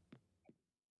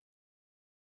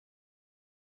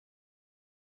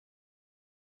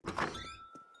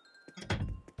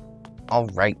 All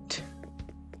right.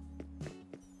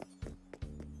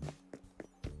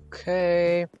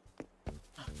 Okay.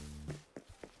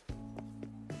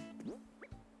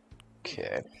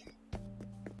 Okay.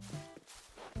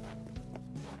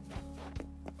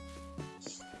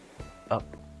 Oh.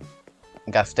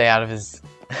 Gotta stay out of his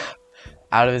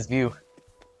view.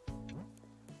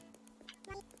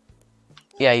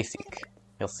 Yeah, you seek.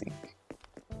 He'll seek.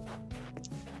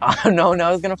 Oh no,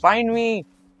 no, he's gonna find me!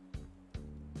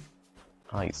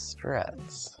 Oh, you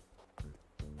strats.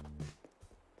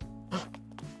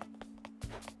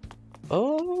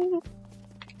 Oh.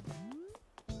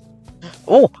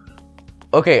 Oh!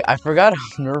 Okay, I forgot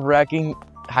how nerve-wracking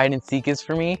hide and seek is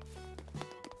for me.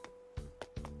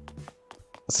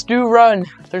 Stu, run!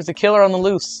 There's a killer on the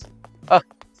loose. I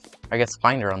guess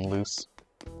find her on the loose.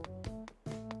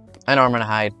 I know I'm gonna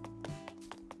hide.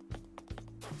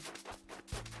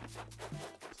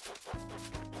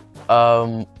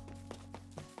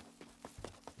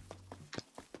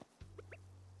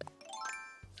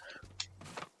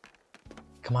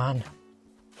 Come on.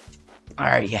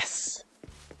 Alright, yes.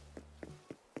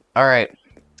 Alright.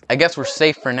 I guess we're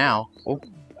safe for now. Oh,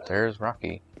 there's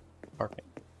Rocky. Barking.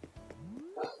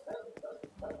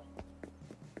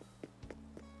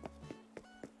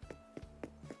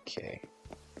 Okay.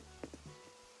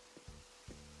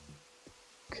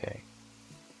 Okay.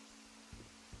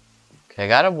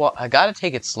 Okay, I gotta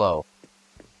take it slow.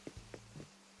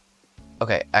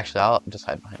 Okay, actually, I'll just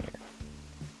hide behind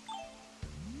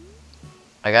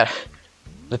here.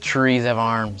 The trees have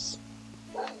arms.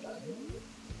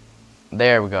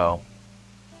 There we go.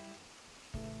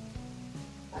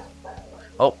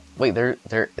 Oh, wait, there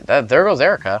goes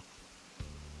Erica.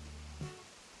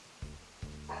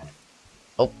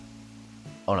 Oh.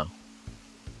 Oh no.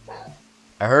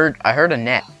 I heard a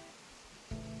net.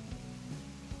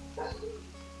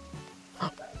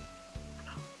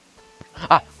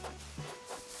 Ah.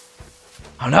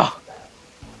 Oh no.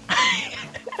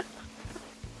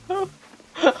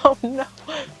 Oh no.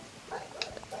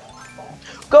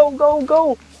 Go, go,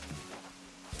 go.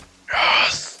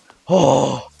 Yes.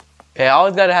 Oh. Okay, I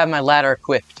always gotta have my ladder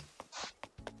equipped.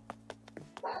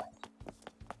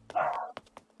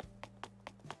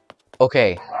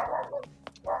 Okay.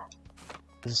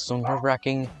 This is so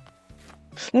nerve-wracking.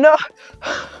 No!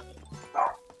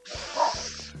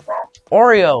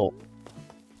 Oreo!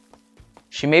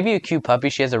 She may be a cute puppy,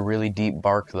 she has a really deep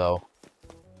bark though.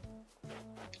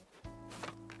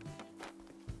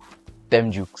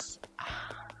 Them jukes.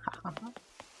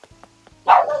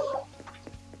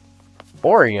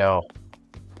 Oreo!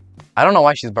 I don't know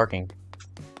why she's barking.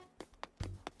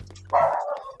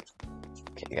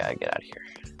 Okay, gotta get out of here.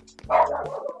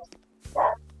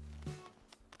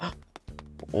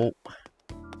 Oh.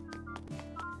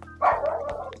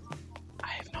 I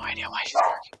have no idea why she's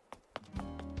barking.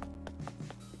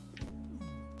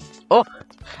 Oh!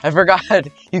 I forgot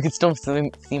you can still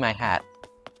see my hat.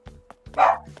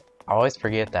 I always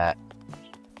forget that.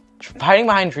 Hiding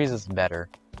behind trees is better.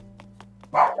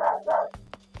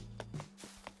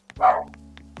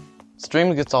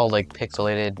 Stream gets all like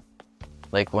pixelated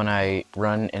like when I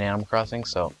run in Animal Crossing,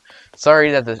 so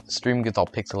sorry that the stream gets all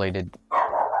pixelated.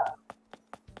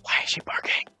 Why is she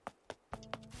barking?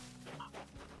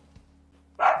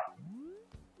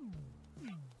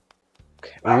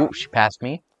 Okay. Ooh, she passed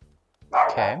me.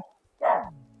 Okay.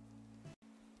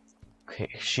 Okay,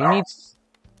 she needs...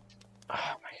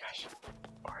 Oh my gosh.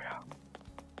 Oreo.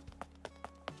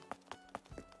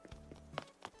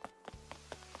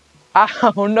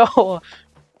 Oh no!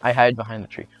 I hide behind the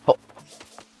tree. Oh.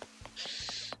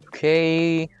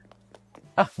 Okay.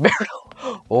 Ah,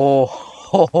 barrel. Oh.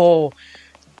 Ho, ho.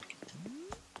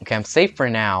 Okay, I'm safe for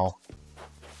now.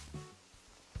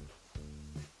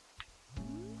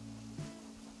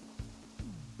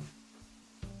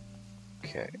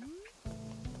 Okay.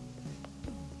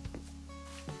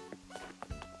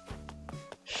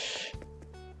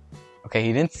 Okay,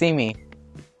 he didn't see me.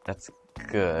 That's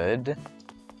good.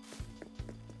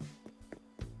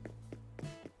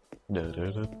 Da,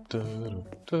 da, da, da,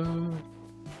 da.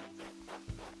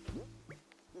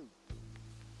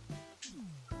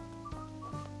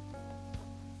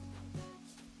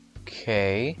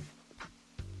 Okay.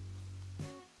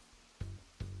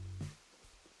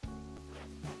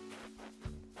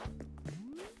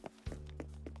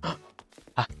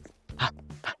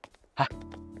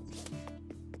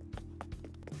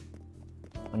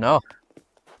 Oh no.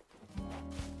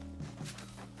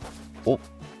 Oh.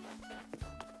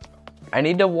 I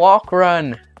need to walk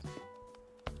run.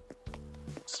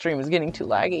 Stream is getting too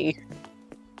laggy.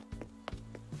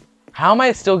 How am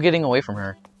I still getting away from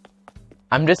her?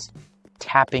 I'm just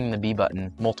tapping the B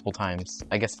button multiple times.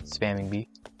 I guess it's spamming B.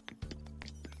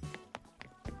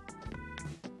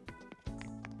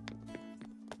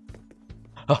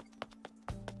 Oh.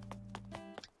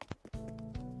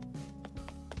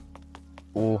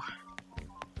 Ooh.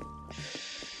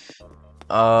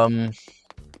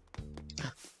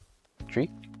 Tree?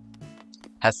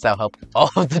 Hast thou helped? Oh,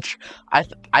 the tree.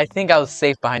 I think I was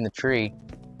safe behind the tree.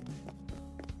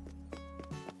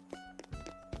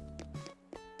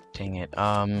 Dang it.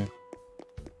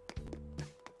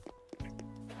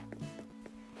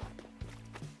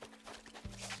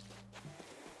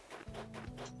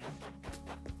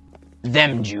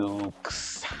 Them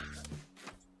jukes.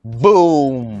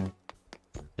 Boom.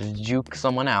 Just juke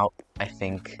someone out, I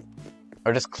think.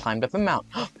 Or just climbed up a mountain.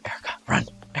 Erica, run!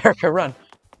 Erica, run!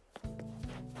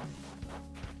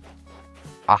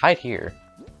 I'll hide here.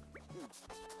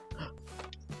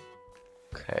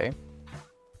 Okay.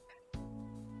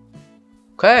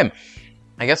 Okay.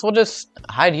 I guess we'll just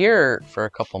hide here for a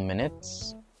couple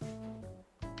minutes.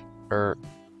 Or...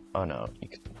 oh no, you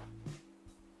can...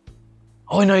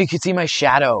 oh no, you can see my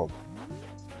shadow!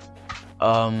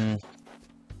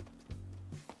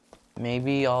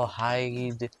 Maybe I'll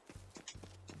hide...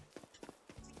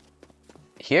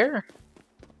 here?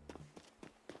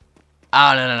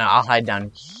 Oh, no, I'll hide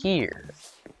down here.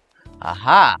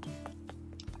 Aha!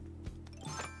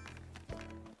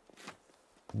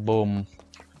 Boom.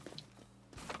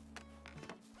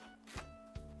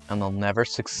 And they'll never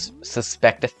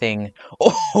suspect a thing.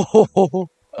 Oh!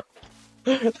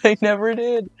 They never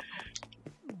did.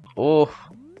 Oh.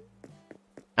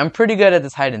 I'm pretty good at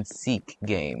this hide and seek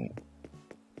game,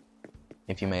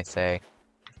 if you may say.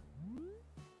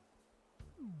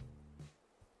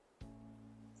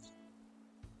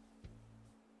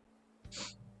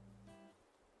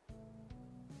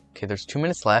 Okay, there's 2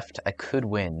 minutes left. I could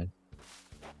win.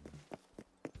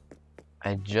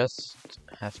 I just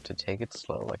have to take it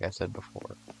slow, like I said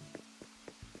before.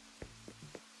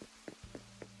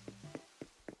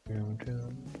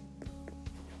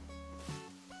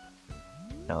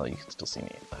 No, you can still see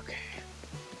me. Okay.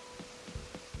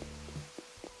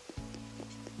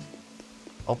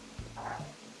 Oh.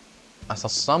 I saw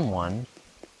someone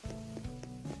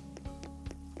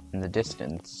in the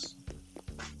distance.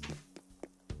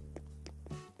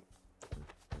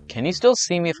 Can you still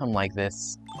see me if I'm like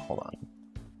this? Hold on.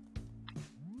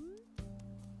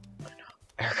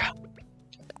 Erica.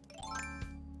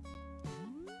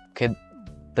 Okay,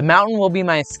 the mountain will be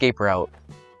my escape route.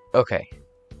 Okay.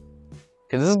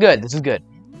 Okay, this is good, this is good.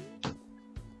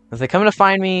 If they come to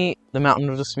find me, the mountain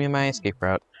will just be my escape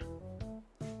route.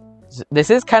 This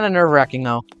is kind of nerve-wracking,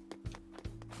 though.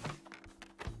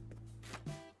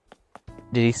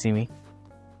 Did he see me?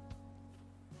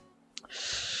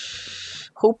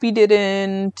 Hope he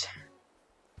didn't.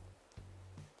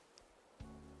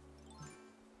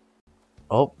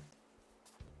 Oh.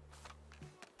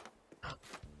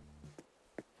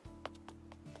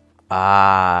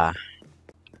 Ah.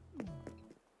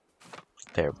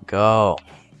 There we go.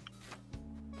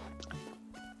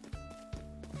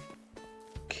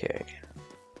 Okay.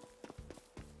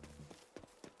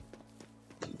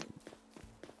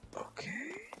 Okay.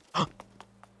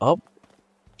 Oh.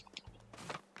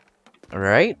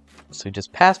 Alright. So he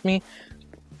just passed me.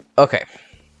 Okay.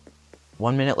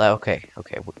 1 minute left. Okay.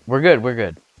 Okay. We're good. We're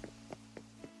good.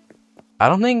 I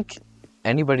don't think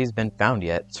anybody's been found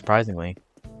yet, surprisingly.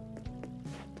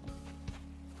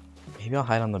 Maybe I'll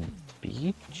hide on the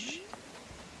beach?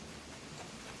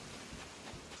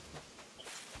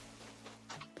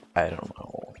 I don't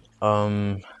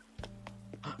know.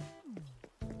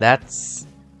 That's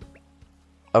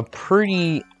a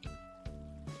pretty...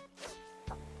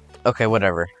 Okay,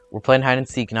 whatever. We're playing hide and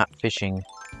seek, not fishing.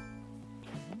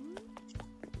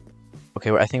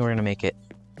 Okay, I think we're gonna make it.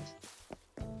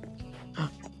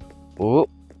 Oh,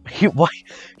 why?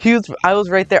 I was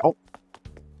right there. Oh,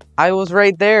 I was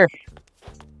right there.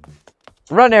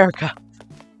 Run, Erica.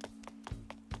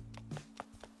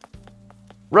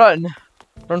 Run.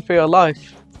 Run for your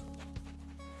life.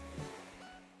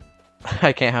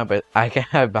 I can't help it. I can't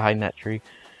hide behind that tree.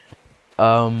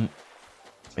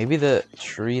 Maybe the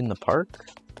tree in the park?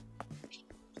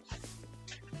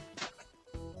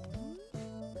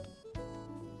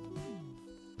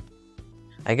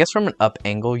 I guess from an up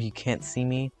angle you can't see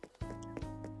me.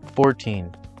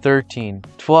 14, 13,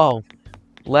 12,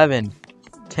 11,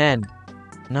 10,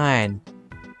 9,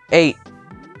 8,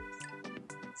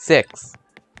 6,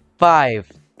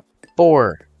 5,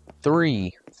 4,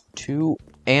 3, 2,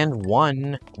 and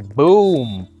 1.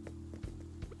 Boom!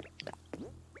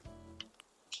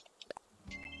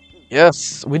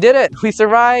 Yes, we did it! We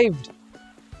survived!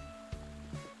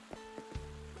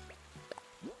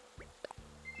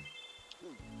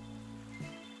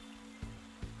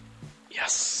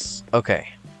 Yes. Okay.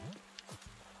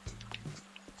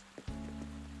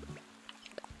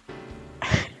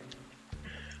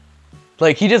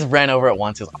 Like, he just ran over it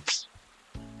once. He's like, psst.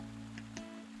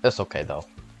 That's okay, though.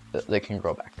 They can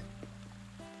grow back.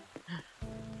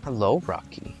 Hello,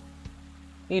 Rocky.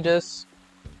 He just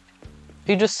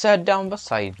sat down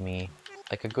beside me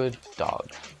like a good dog.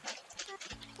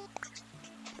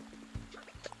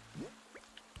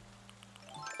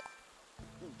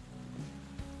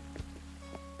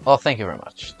 Oh, thank you very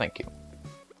much. Thank you.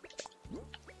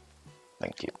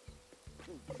 Thank you.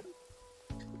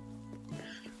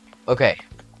 Okay.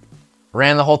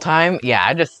 Ran the whole time? Yeah,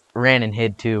 I just ran and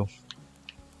hid too.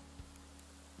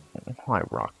 Why,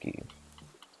 Rocky?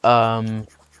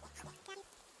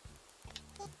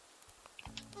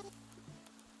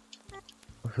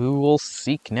 Who will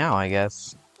seek now, I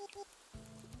guess?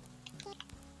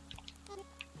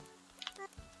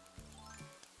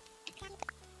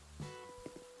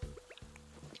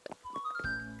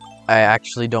 I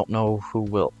actually don't know who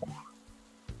will.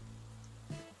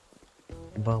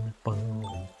 Bum,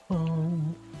 bum,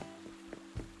 bum.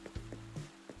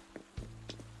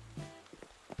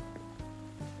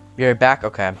 You're back?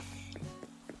 Okay.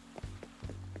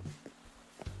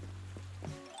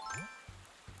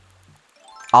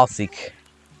 I'll seek.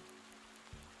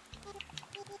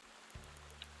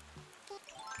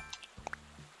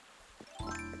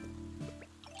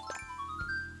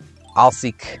 I'll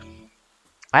seek.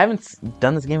 I haven't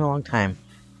done this game in a long time.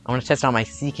 I want to test out my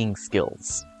seeking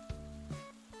skills.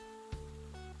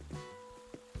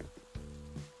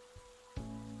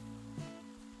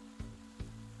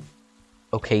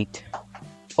 Okay.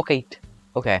 Okay.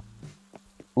 Okay.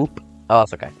 Oop. Oh,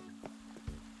 that's okay.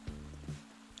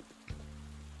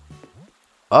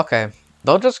 Okay.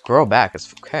 They'll just grow back.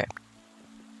 It's okay.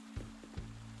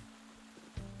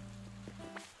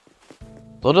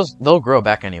 They'll grow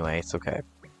back anyway. It's okay.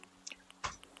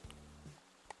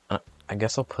 I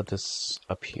guess I'll put this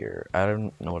up here. I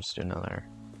don't know what to do now there.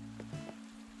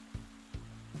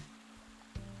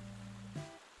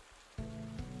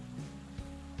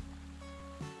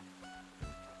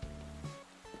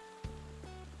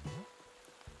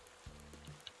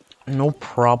 No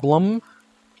problem.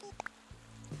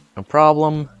 No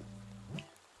problem.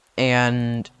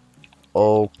 And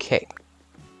okay.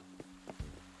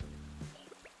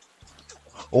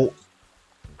 Oh.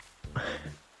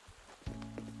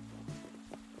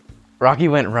 Rocky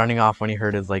went running off when he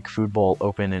heard his like food bowl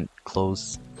open and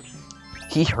close.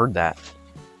 He heard that.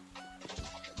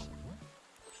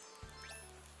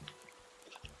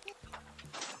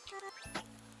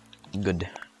 Good.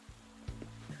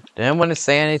 Did anyone want to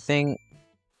say anything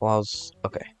while I was...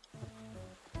 Okay.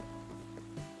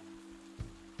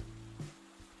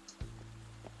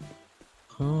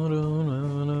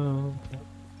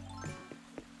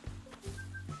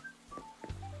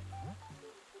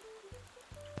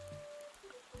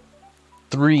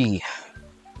 Three.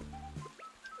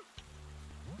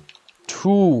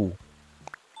 2.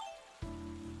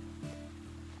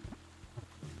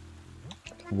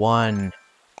 1.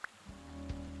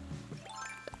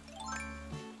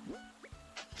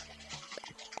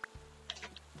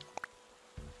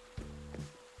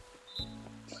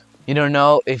 You don't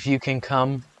know if you can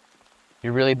come.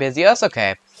 You're really busy. That's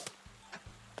okay.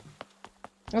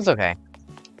 That's okay.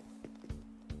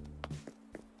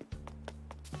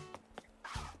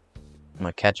 I'm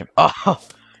gonna catch him. Oh,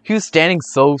 he was standing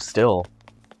so still.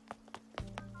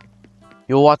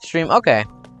 You'll watch stream? Okay.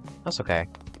 That's okay.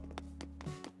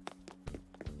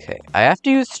 Okay, I have to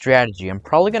use strategy. I'm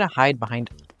probably gonna hide behind...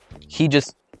 He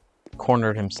just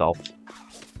cornered himself.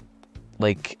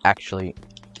 Like, actually.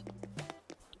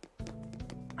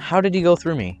 How did he go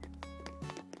through me?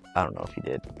 I don't know if he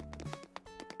did.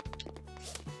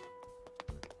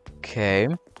 Okay.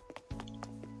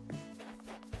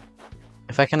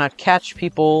 If I cannot catch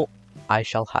people, I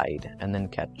shall hide and then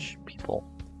catch people.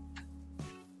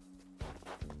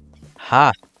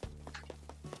 Ha!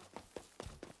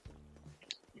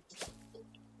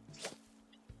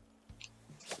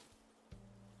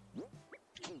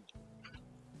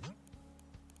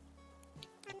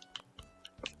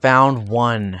 Found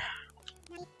one.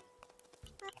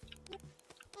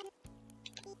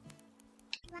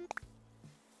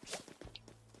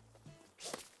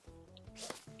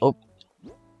 Oh.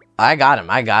 I got him.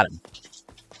 I got him.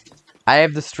 I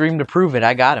have the stream to prove it.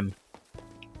 I got him.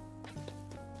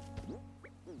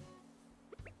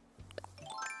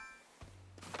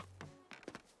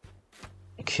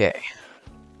 Okay.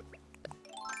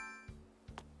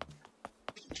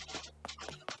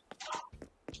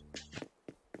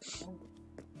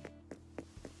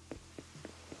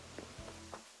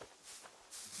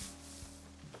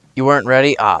 You weren't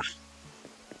ready? Ah.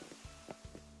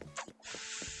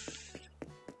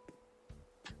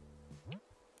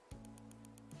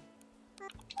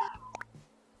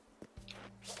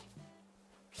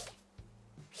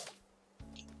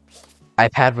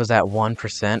 iPad was at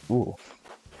 1%. Ooh.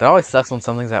 That always sucks when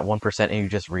something's at 1% and you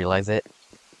just realize it.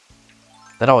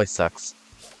 That always sucks.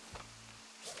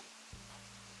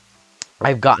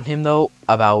 I've gotten him, though,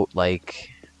 about, like...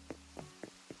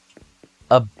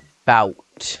 About...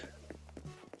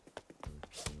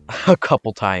 a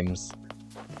couple times.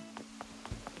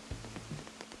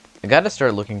 I gotta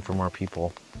start looking for more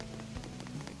people.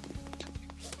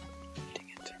 Dang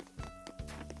it.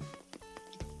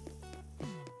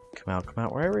 Come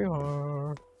out, wherever you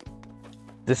are.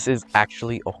 This is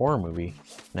actually a horror movie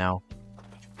now.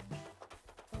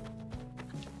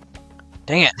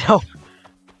 Dang it, no!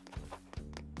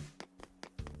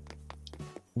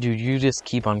 Dude, you just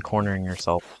keep on cornering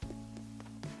yourself.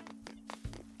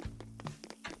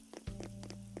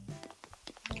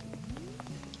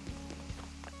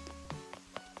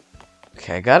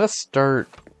 Okay, I gotta start...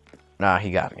 Nah,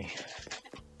 he got me.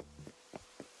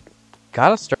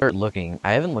 Gotta start looking.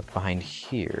 I haven't looked behind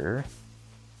here.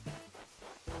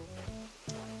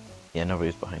 Yeah,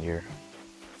 nobody's behind here.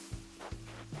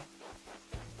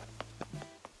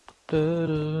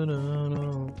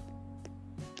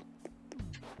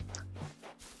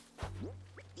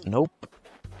 Nope.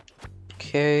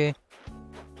 Okay.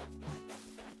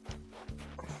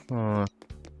 Huh.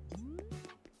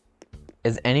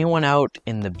 Is anyone out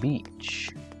in the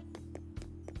beach?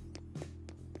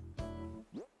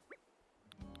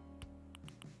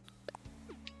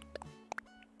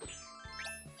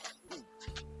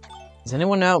 Is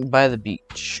anyone out by the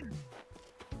beach?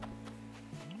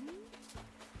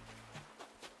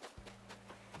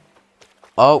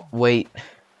 Oh, wait.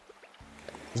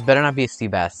 This better not be a sea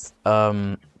bass.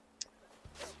 Hoping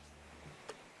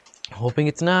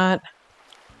it's not.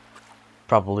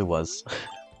 Probably was.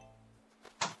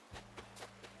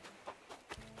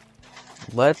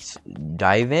 Let's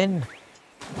dive in.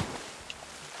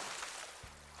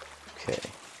 Okay.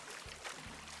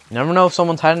 You never know if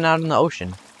someone's hiding out in the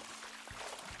ocean.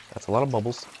 That's a lot of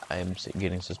bubbles. I am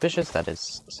getting suspicious. That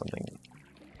is something.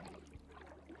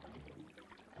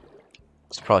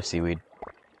 It's probably seaweed.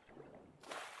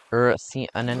 Or sea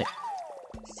anemone.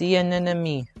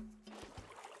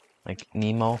 Like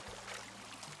Nemo.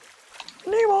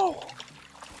 Nemo!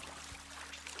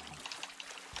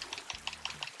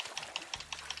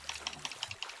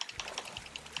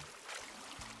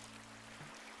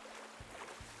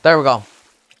 There we go.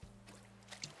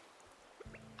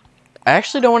 I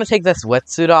actually don't want to take this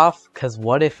wetsuit off, because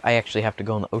what if I actually have to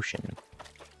go in the ocean?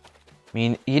 I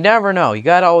mean, you never know. You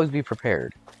gotta always be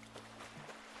prepared.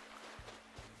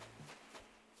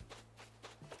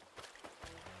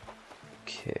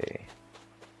 Okay.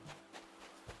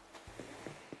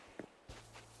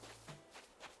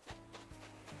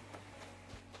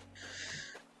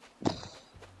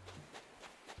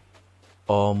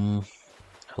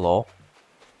 Hello?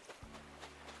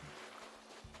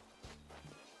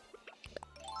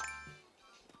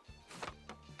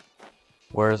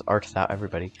 Where's Art Thou,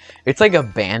 everybody? It's like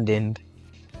abandoned.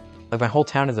 Like my whole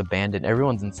town is abandoned.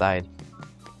 Everyone's inside.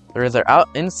 They're either out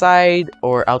inside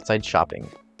or outside shopping.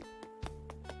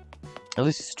 At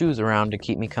least Stu's around to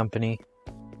keep me company.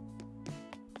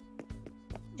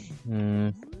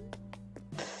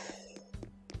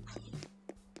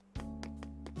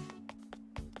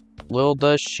 little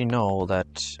does she know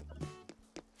that...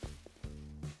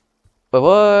 But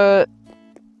what?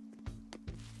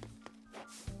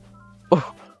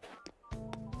 Oh.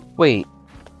 Wait.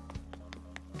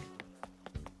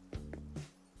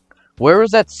 Where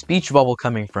was that speech bubble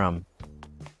coming from?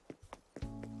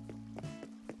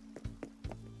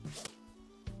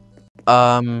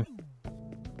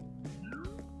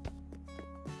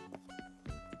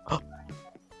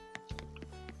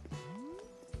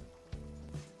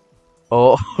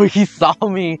 Oh, he saw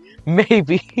me.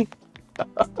 Maybe.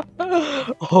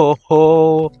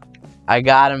 Oh, I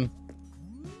got him.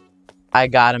 I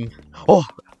got him. Oh,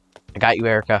 I got you,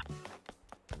 Erica.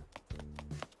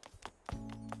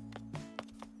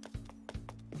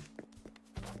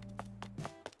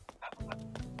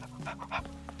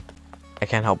 I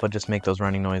can't help but just make those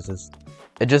running noises.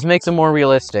 It just makes it more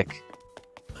realistic.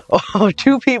 Oh,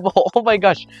 2 people. Oh my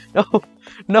gosh. No.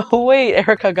 No, wait.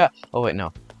 Erica got... Oh, wait,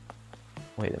 no.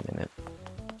 Wait a minute.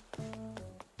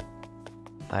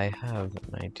 I have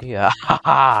an idea.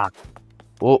 Haha.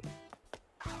 Oh.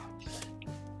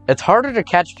 It's harder to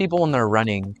catch people when they're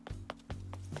running.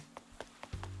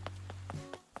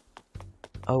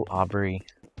 Oh, Aubrey.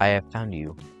 I have found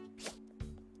you.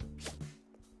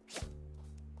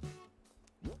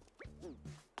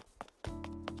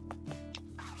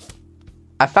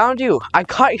 I found you! I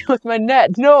caught you with my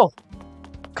net! No!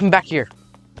 Come back here.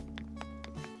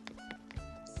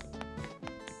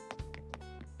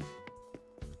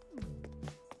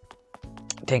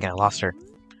 Dang it, I lost her.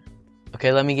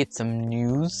 Okay, let me get some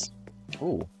news.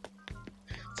 Ooh.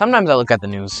 Sometimes I look at the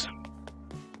news.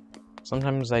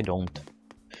 Sometimes I don't.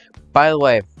 By the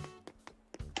way,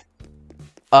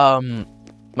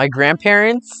 my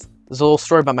grandparents, there's a little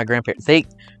story about my grandparents.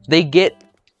 They get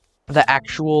the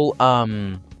actual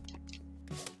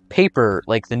paper,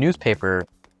 like the newspaper,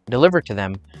 delivered to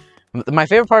them. My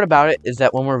favorite part about it is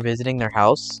that when we're visiting their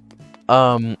house,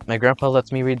 my grandpa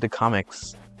lets me read the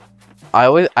comics. I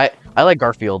like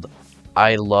Garfield.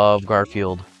 I love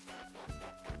Garfield.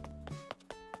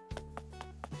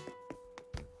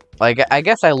 Like, I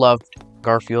guess I loved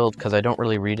Garfield because I don't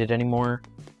really read it anymore.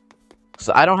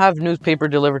 So I don't have newspaper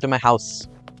delivered to my house.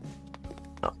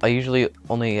 I usually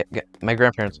only get, my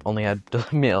grandparents only had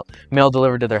mail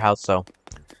delivered to their house, so.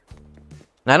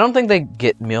 And I don't think they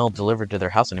get mail delivered to their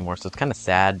house anymore, so it's kind of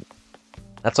sad.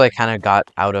 That's why I kind of got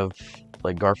out of,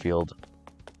 like, Garfield.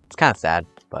 It's kind of sad,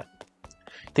 but.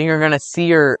 I think you're going to see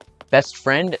your best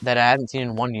friend that I haven't seen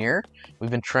in 1 year. We've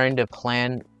been trying to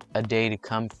plan a day to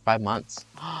come for 5 months.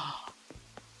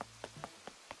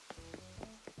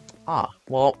 Ah,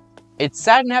 well, it's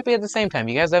sad and happy at the same time.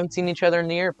 You guys haven't seen each other in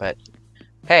the year, but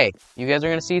hey, you guys are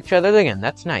going to see each other again.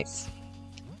 That's nice.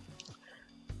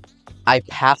 I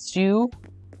passed you.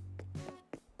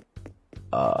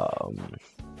 I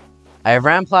have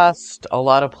ran past a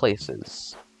lot of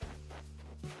places.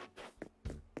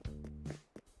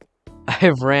 I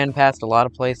have ran past a lot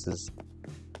of places.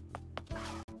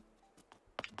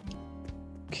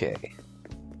 Okay.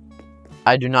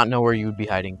 I do not know where you would be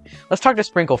hiding. Let's talk to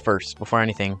Sprinkle first, before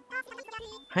anything.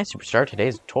 Hi, Superstar.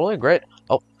 Today's totally great.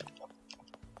 Oh.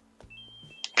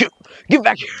 Get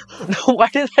back here! No, why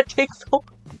did that take so...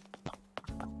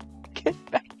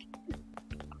 Get back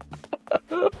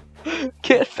here.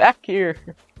 Get back here.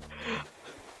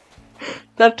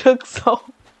 That took so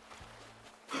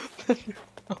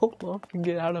long to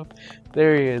get out of.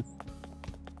 There he is.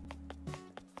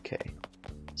 Okay.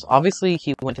 So obviously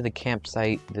he went to the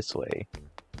campsite this way.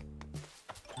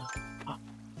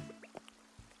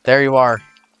 There you are.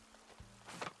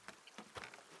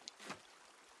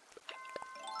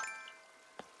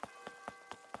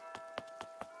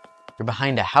 You're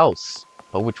behind a house,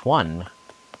 but which one?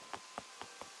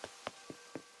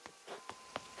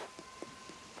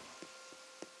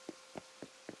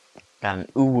 Got an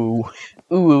ooh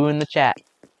in the chat.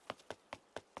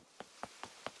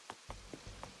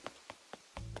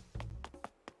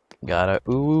 Got a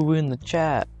ooh in the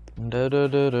chat. Da, da,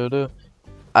 da, da,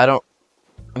 da.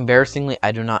 Embarrassingly,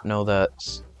 I do not know the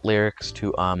lyrics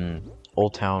to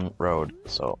Old Town Road,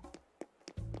 so.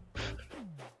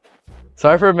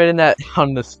 Sorry for admitting that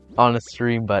on a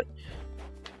stream, but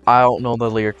I don't know the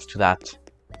lyrics to that.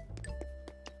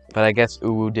 But I guess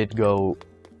ooh did go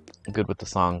good with the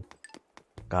song.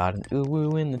 Got an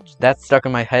ooh in the... That's stuck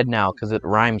in my head now, because it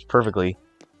rhymes perfectly.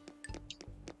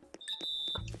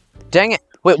 Dang it!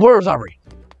 Wait, where was Aubrey?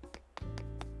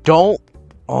 Don't...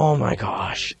 Oh my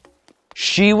gosh.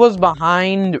 She was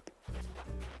behind...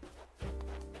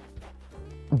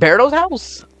 Berto's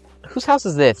house? Whose house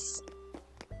is this?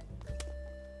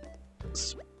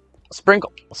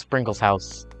 Sprinkle's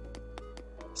house.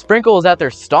 Sprinkle is out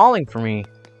there stalling for me.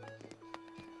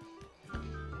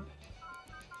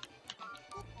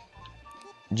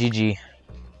 GG.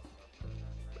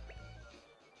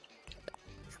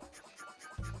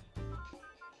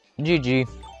 GG.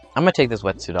 I'm gonna take this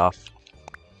wetsuit off.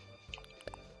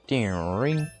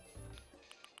 I'm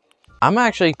gonna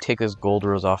actually take this gold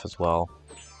rose off as well.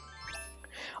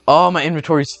 Oh, my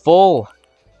inventory's full.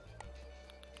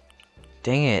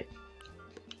 Dang it.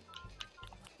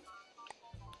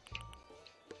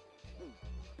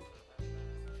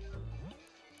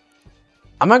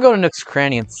 I'm gonna go to Nook's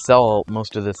Cranny and sell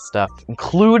most of this stuff,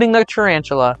 including the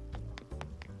tarantula.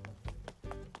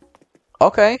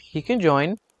 Okay, he can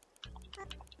join.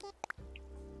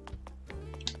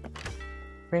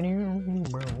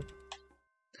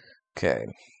 Okay.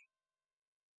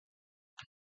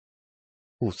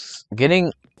 Ooh, it's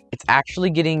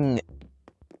actually getting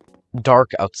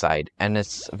dark outside, and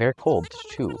it's very cold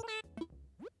too.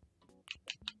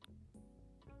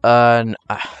 Why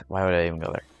would I even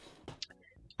go there?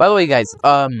 By the way, guys,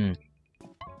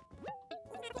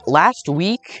 last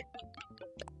week,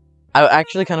 I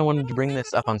actually kind of wanted to bring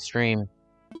this up on stream.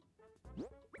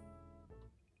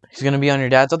 He's gonna be on your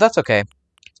dad, so that's okay.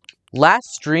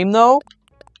 Last stream, though,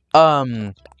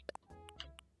 oh,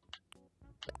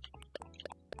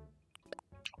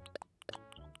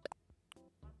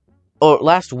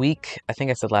 last week, I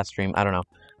think I said last stream, I don't know.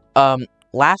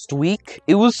 Last week,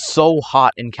 it was so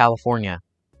hot in California.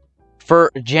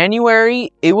 For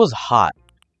January, it was hot.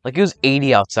 Like, it was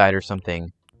 80 outside or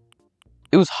something.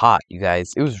 It was hot, you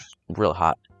guys. It was real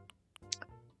hot.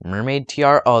 Mermaid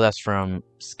TR? Oh, that's from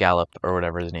Scallop, or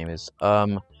whatever his name is.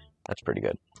 That's pretty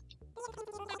good.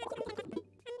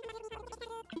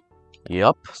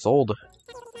 Yup, sold.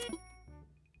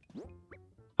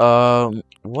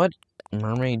 What?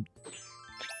 Mermaid...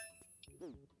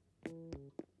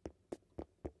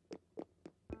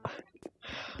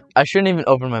 I shouldn't even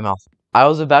open my mouth. I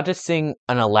was about to sing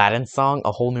an Aladdin song,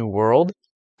 A Whole New World,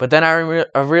 but then I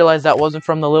realized that wasn't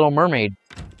from The Little Mermaid.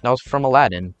 That was from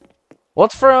Aladdin.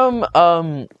 What's from,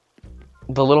 The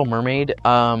Little Mermaid?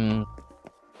 I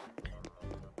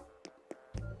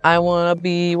wanna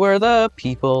be where the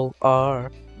people are.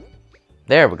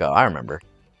 There we go, I remember.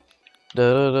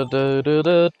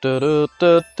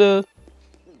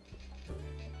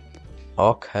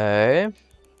 Okay.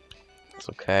 It's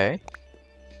okay.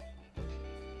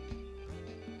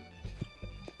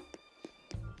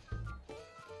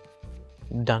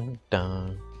 Dun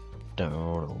dun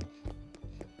dun.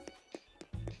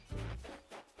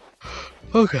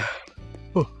 Okay.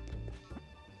 Oh.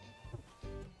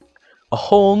 A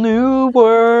whole new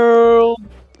world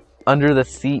under the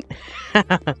seat.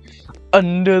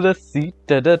 Under the seat.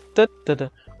 Da, da, da, da, da,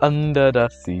 under the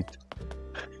seat.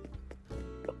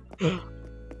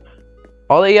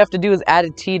 All that you have to do is add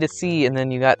a T to C, and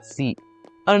then you got seat.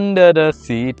 Under the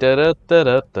seat. Da, da, da,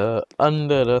 da, da,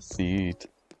 under the seat.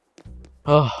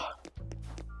 Oh.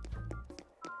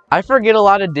 I forget a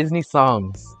lot of Disney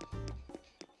songs.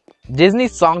 Disney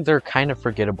songs are kind of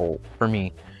forgettable for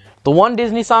me. The one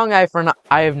Disney song I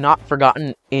have not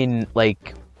forgotten in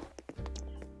like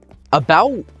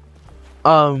about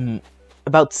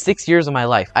 6 years of my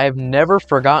life. I have never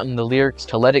forgotten the lyrics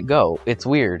to Let It Go. It's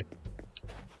weird.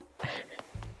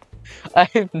 I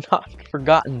have not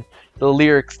forgotten the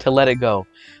lyrics to Let It Go.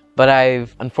 But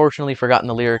I've unfortunately forgotten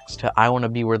the lyrics to I Wanna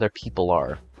Be Where the People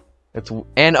Are.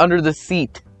 And Under the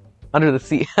Seat. Under the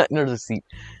Seat. Under the Seat.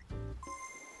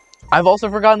 I've also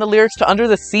forgotten the lyrics to Under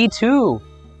the Sea too.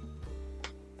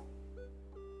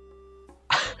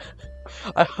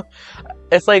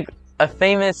 It's like a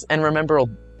famous and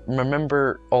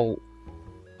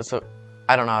so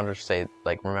I don't know how to say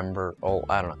like I don't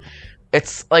know.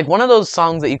 It's like one of those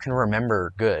songs that you can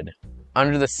remember good.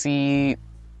 Under the Sea,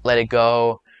 Let It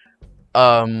Go.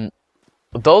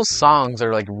 Those songs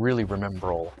are like really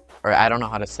memorable, or I don't know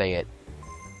how to say it.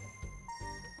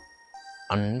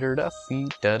 Under the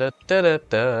seat, da da da da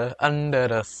da. Under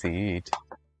the seat,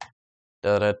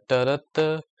 da da da da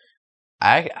da.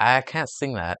 I can't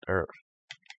sing that, or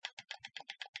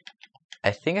I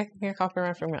think I can get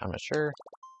copyright from it. I'm not sure.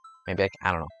 Maybe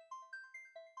I don't know.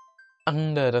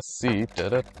 Under the seat, da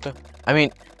da da. I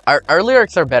mean, our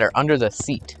lyrics are better. Under the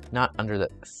seat, not under the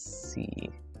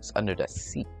sea. It's under the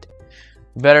seat.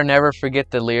 Better never forget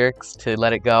the lyrics to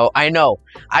Let It Go. I know.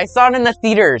 I saw it in the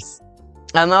theaters.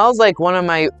 And that was like one of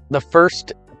the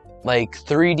first like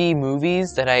 3D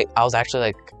movies that I was actually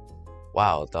like,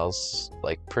 wow, that was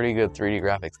like pretty good 3D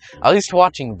graphics. I used to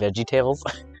watching VeggieTales.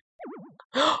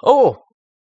 Oh.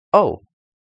 I'll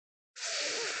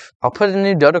put in a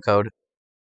new Dodo code.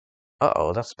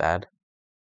 Uh-oh, that's bad.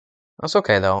 That's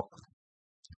okay, though.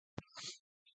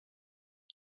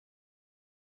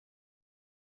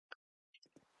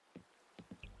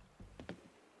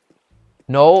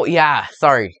 No, yeah,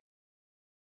 sorry.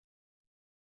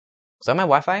 Is that my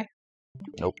Wi-Fi?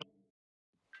 Nope.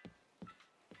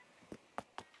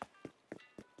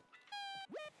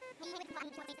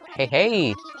 Hey,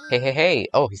 hey. Hey, hey, hey.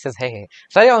 Oh, he says hey, hey.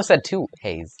 So I only said 2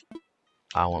 heys.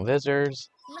 I want visitors.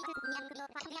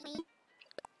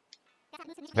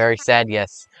 Very sad,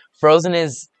 yes. Frozen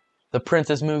is the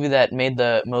princess movie that made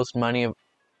the most money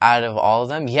out of all of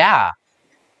them. Yeah.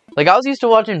 Like, I was used to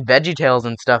watching VeggieTales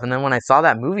and stuff, and then when I saw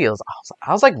that movie, I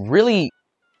was like, really,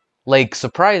 like,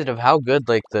 surprised of how good,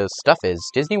 like, the stuff is.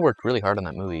 Disney worked really hard on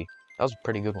that movie. That was a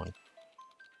pretty good one.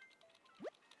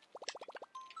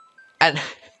 And,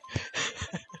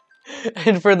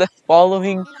 and for the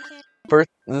following,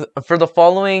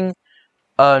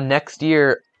 next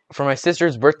year, for my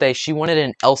sister's birthday, she wanted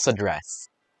an Elsa dress.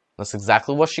 That's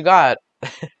exactly what she got.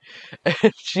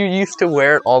 She used to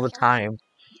wear it all the time.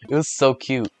 It was so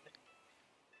cute.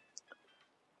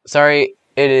 Sorry,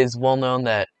 it is well known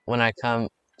that when I come,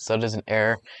 so does an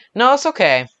error. No, it's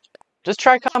okay. Just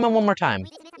try coming one more time.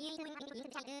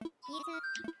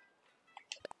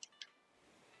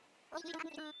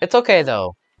 It's okay,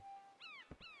 though.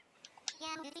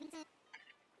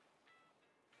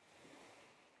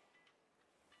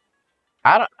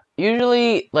 I don't...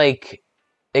 Usually, like,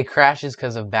 it crashes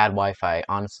because of bad Wi-Fi,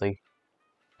 honestly.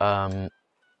 9TRYS.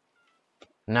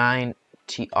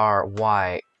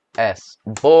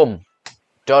 Boom!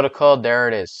 Dota code, there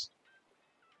it is.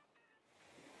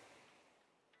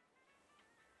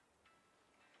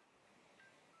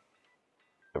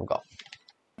 There we go.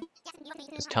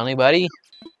 Just tell anybody.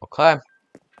 Okay.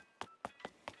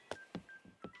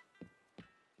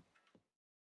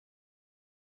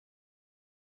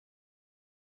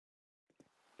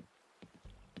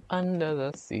 Under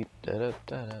the seat. Da, da,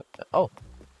 da, da, da. Oh.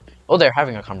 Oh, they're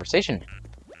having a conversation.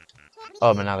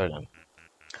 Oh, but now they're done.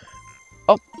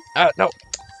 Oh, no.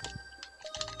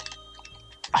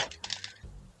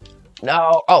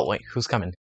 No. Oh, wait, who's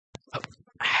coming? Oh.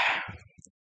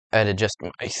 I had to adjust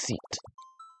my seat.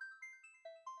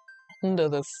 Under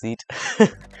the seat.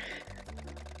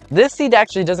 This seat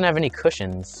actually doesn't have any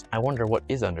cushions. I wonder what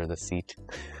is under the seat.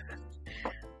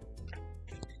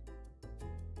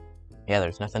 Yeah,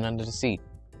 there's nothing under the seat.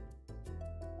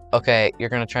 Okay, you're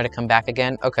gonna try to come back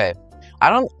again? Okay.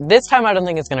 This time I don't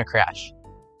think it's gonna crash.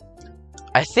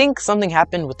 I think something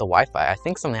happened with the Wi-Fi. I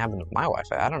think something happened with my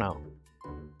Wi-Fi. I don't know.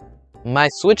 My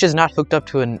Switch is not hooked up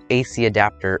to an AC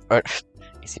adapter. Or,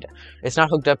 it's not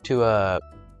hooked up to a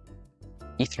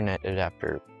Ethernet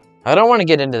adapter. I don't want to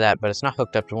get into that, but it's not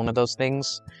hooked up to one of those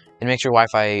things. It makes your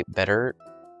Wi-Fi better,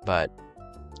 but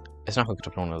it's not hooked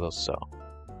up to one of those, so...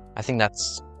 I think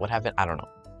that's what happened. I don't know.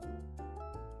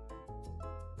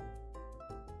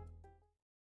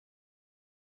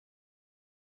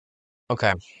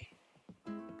 Okay.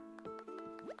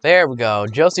 There we go.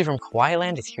 Josie from Kawaii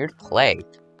Land is here to play.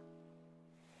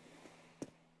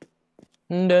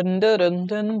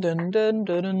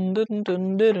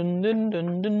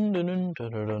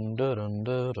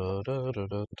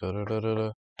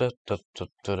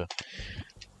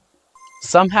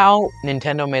 Somehow,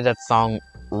 Nintendo made that song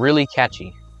really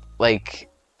catchy. Like,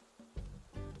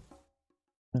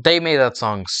 they made that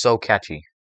song so catchy.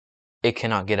 It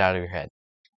cannot get out of your head.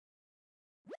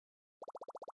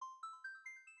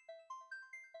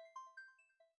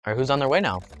 Alright, who's on their way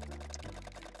now?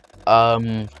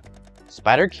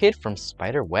 Spider Kid from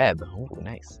Spider Web. Oh,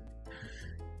 nice.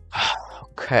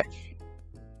 Okay.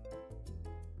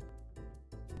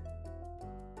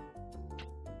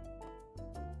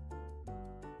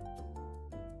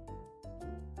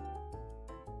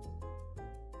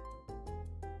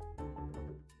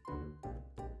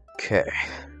 Okay.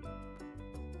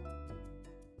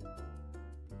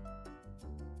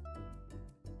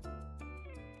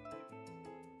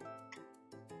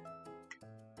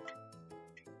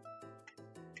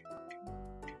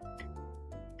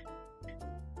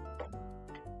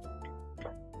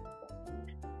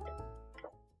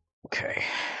 Okay.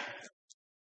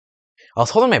 I was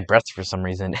holding my breath for some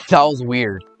reason. That was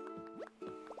weird.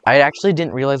 I actually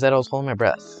didn't realize that I was holding my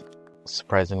breath.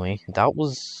 Surprisingly. That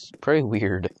was pretty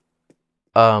weird.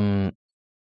 But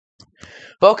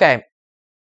okay.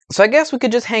 So I guess we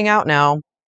could just hang out now.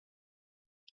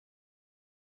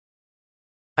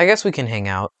 I guess we can hang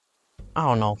out. I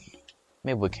don't know.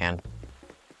 Maybe we can.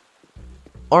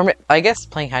 Or I guess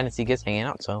playing hide and seek is hanging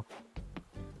out, so.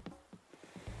 I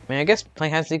mean, I guess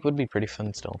playing hide and seek would be pretty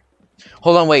fun still.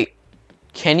 Hold on, wait.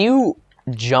 Can you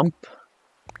jump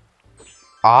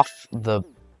off the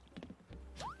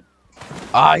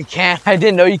Oh, you can't. I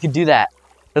didn't know you could do that.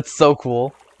 That's so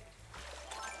cool.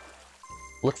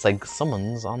 Looks like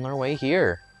someone's on their way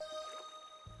here.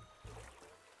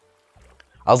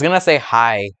 I was gonna say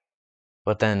hi,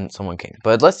 but then someone came.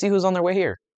 But let's see who's on their way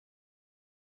here.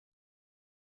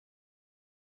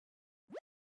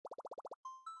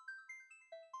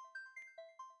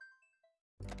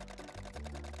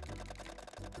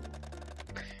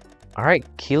 Alright,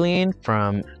 Killian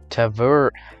from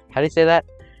Tavura. How do you say that?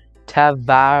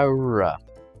 Tavara.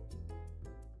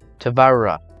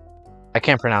 Tavara. I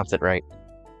can't pronounce it right.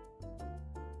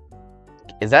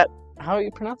 Is that how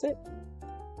you pronounce it?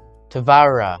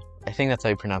 Tavara. I think that's how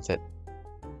you pronounce it.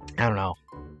 I don't know.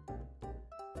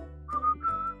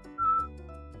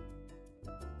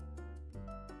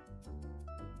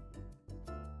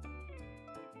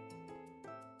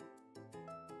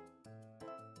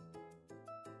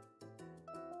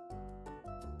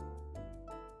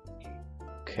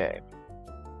 Okay.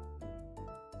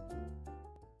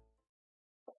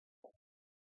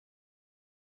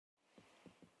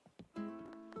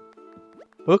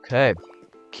 Okay.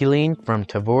 Killian from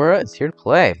Tavora is here to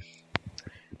play.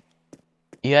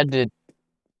 You had to,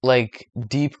 like,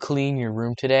 deep clean your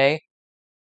room today?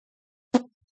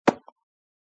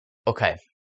 Okay.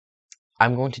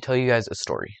 I'm going to tell you guys a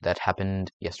story that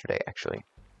happened yesterday, actually.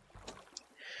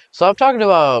 So I've talked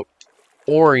about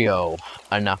Oreo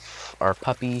enough, our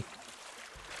puppy.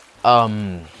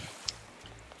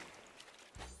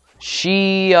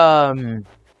 She,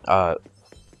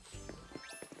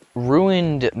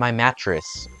 ruined my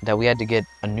mattress, that we had to get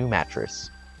a new mattress.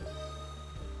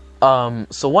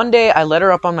 So one day I let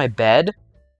her up on my bed.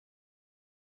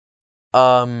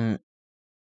 And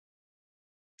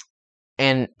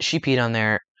she peed on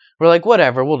there. We're like,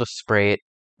 whatever, we'll just spray it.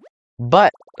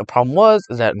 But the problem is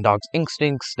that in dogs'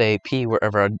 instincts, they pee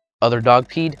wherever other dog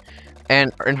peed.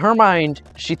 And in her mind,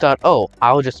 she thought, oh,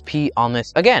 I'll just pee on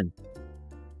this again.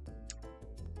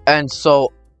 And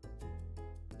so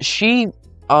she,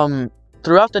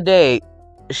 throughout the day,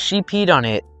 she peed on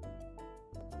it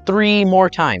 3 more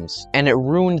times, and it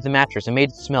ruined the mattress. It made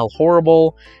it smell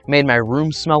horrible, made my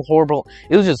room smell horrible.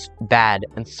 It was just bad.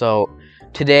 And so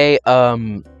today, I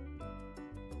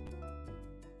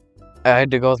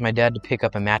had to go with my dad to pick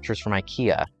up a mattress from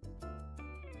IKEA.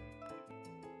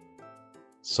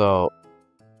 So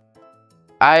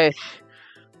I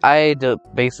had to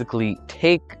basically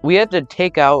we had to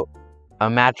take out a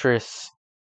mattress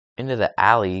into the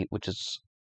alley, which is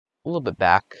a little bit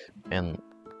back and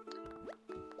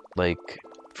like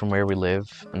from where we live,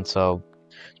 and so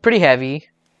it's pretty heavy.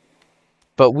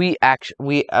 But it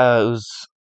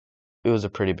was a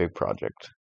pretty big project.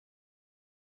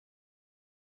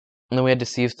 And then we had to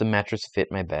see if the mattress fit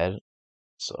my bed.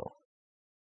 So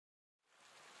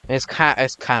it's kind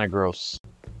of gross.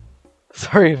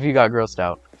 Sorry if you got grossed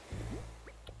out.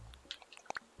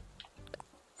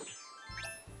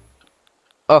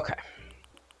 Okay,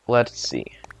 let's see.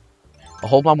 I'll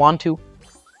hold my wand too.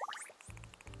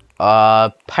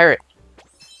 Pirate.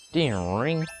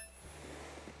 Ding.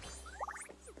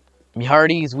 Me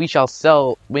hearties, we shall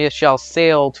sail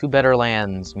to better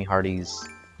lands, me hearties.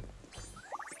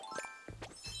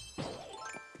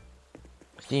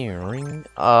 Ding.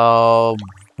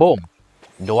 Boom.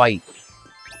 Dwight.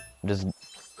 Just,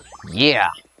 yeah.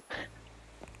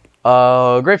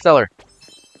 Grape Seller.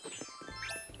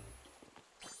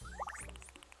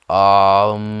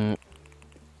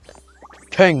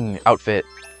 King outfit.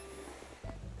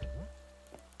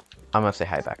 I'm gonna say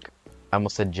hi back. I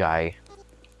almost said Jai.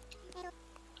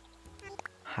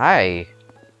 Hi.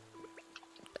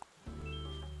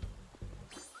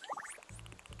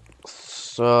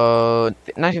 So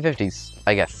 1950s,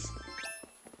 I guess.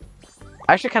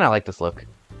 I actually kind of like this look.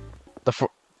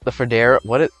 The Fedora.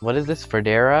 What is this?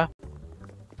 Fedora.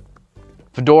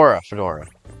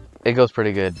 It goes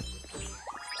pretty good.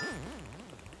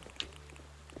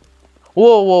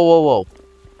 Whoa.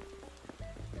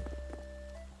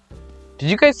 Did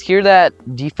you guys hear that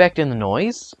defect in the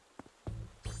noise?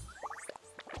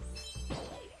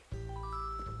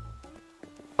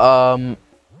 Let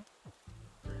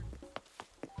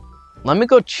me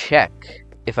go check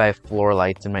if I have floor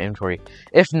lights in my inventory.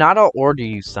 If not, I'll order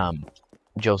you some,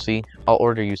 Josie. I'll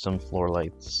order you some floor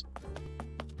lights.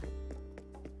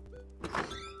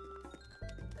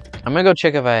 I'm gonna go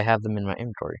check if I have them in my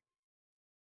inventory.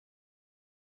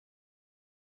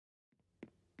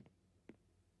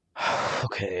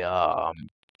 Okay,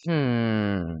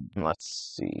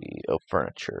 let's see. Oh,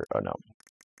 furniture. Oh,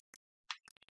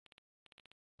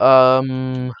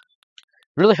 no.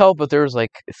 Really help if there was,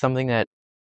 like, something that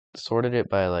sorted it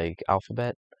by, like,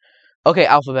 alphabet. Okay,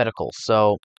 alphabetical.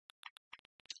 So,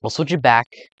 We'll switch it back.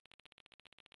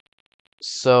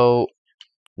 So,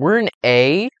 we're in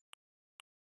A.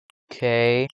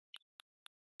 Okay.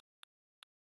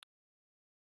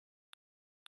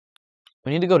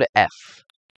 We need to go to F.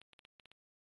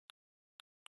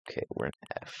 Okay, we're in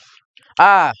F.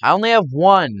 Ah, I only have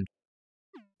one.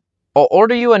 I'll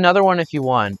order you another one if you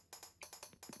want.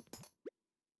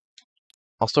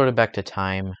 I'll sort it back to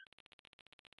time.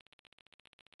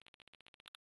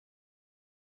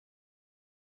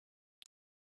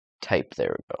 Type,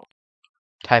 there we go.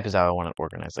 Type is how I want it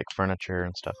organized, like furniture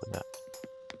and stuff like that.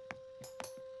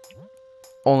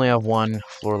 Only have one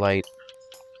floor light.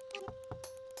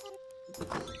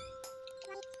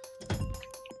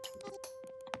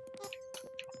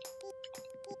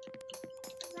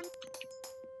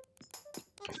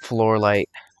 Floor light.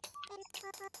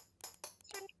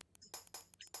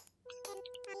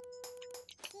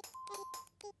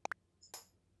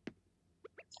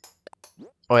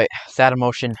 Wait, sad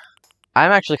emotion.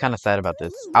 I'm actually kind of sad about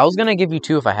this. I was gonna give you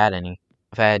 2 if I had any.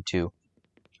 If I had 2.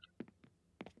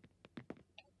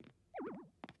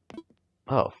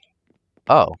 Oh.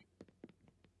 Oh.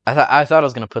 I thought I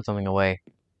was gonna put something away.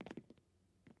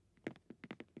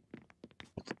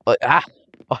 Like, ah!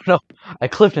 Oh no! I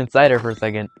clipped inside her for a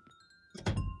second.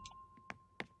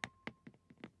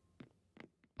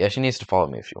 Yeah, she needs to follow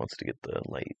me if she wants to get the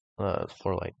light,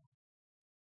 floor light.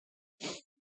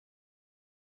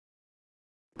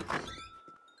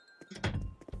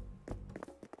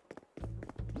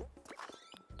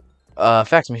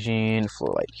 Fax machine,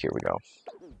 floor light, here we go.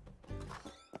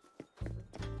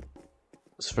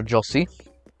 This is for Josie.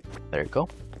 There you go.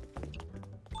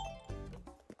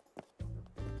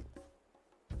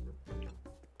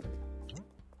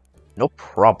 No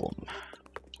problem.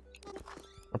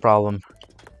 No problem.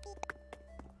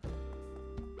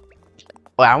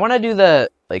 Oh, I want to do the,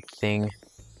 like, thing.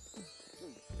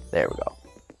 There we go.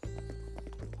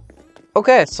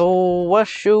 Okay, so what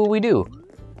should we do?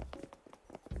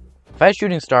 If I had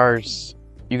shooting stars,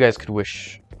 you guys could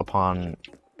wish upon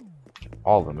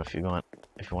all of them if you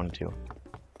wanted to.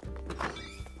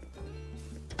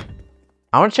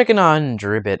 I want to check in on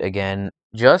Dribbit again,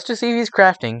 just to see if he's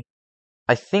crafting.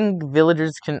 I think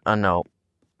villagers can... no.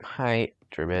 Hi,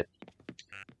 Dribbit.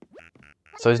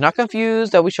 So he's not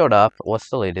confused that we showed up. What's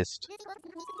the latest?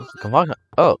 Come on.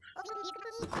 Oh.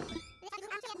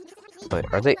 Wait,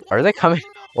 are they coming?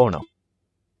 Oh no.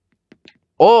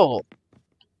 Oh.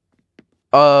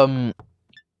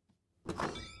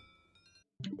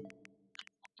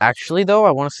 Actually though,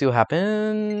 I want to see what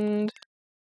happened.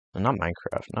 Not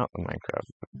Minecraft, not the Minecraft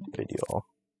video.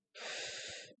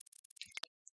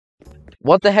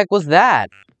 What the heck was that?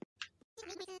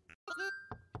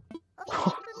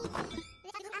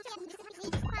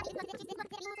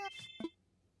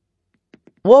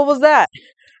 What was that?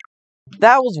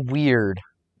 That was weird.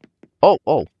 Oh,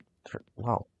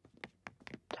 wow.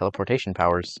 Teleportation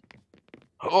powers.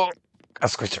 Oh, a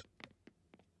squisher.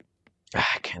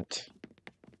 I can't.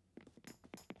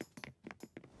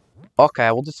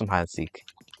 Okay, we'll do some hide and seek.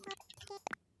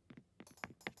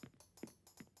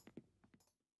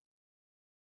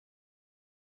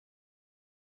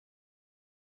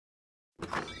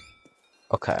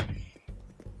 Okay.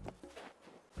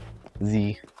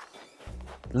 Z.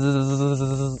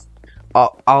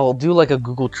 I'll do like a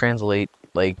Google Translate.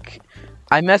 Like,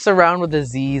 I mess around with the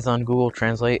Z's on Google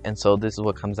Translate, and so this is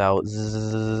what comes out.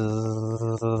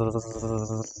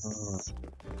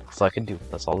 So I could do.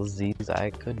 That's all the Z's I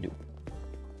could do.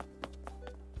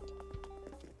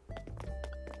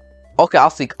 Okay, I'll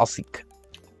seek.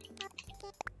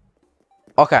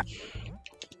 Okay.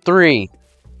 3,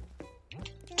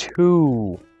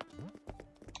 2,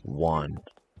 1.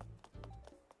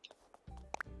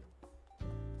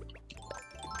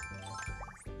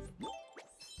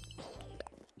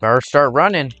 Better start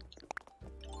running.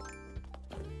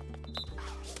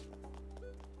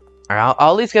 Alright,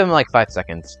 I'll at least give him like 5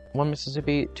 seconds. 1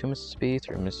 Mississippi, 2 Mississippi,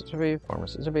 3 Mississippi, 4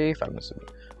 Mississippi, 5 Mississippi.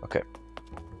 Okay.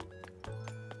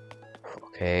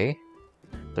 Okay.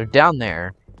 They're down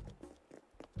there.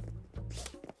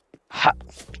 Ha!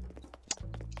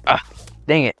 Ah!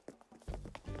 Dang it.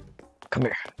 Come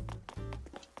here.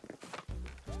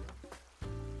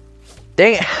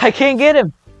 Dang it! I can't get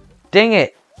him! Dang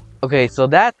it! Okay, so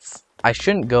that's... I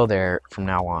shouldn't go there from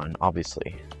now on,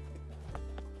 obviously.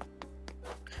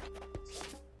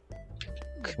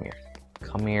 Come here.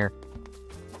 Come here.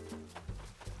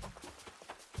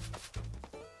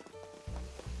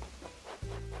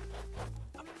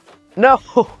 No!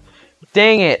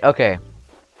 Dang it! Okay.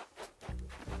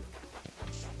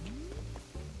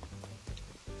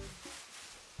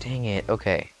 Dang it,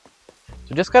 okay.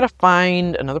 So just gotta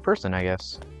find another person, I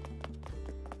guess.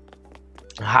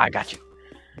 Ah, I got you.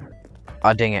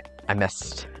 Oh, dang it. I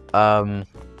missed. Oh.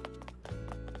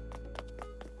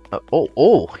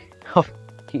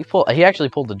 He actually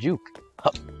pulled the juke.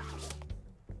 Oh.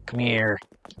 Come here.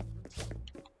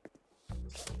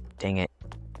 Dang it.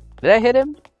 Did I hit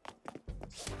him?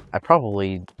 I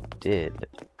probably did.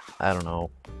 I don't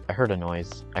know. I heard a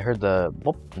noise. I heard the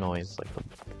boop noise. Like the...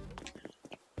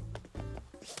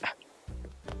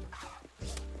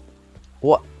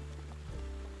 What?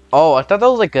 Oh, I thought that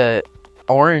was like a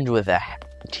orange with a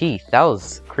teeth. That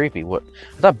was creepy. What?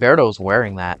 I thought Berto was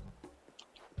wearing that.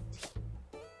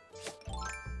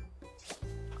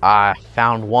 I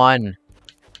found one.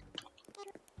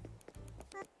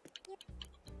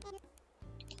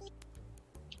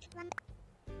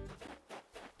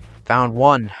 Found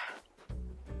one.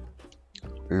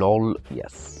 Lol.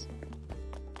 Yes.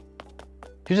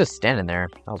 He was just standing there.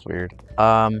 That was weird.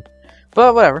 But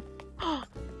whatever.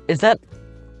 Is that...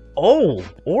 Oh,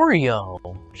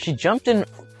 Oreo. She jumped in...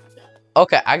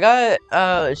 Okay, I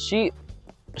got...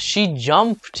 She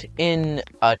jumped in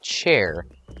a chair.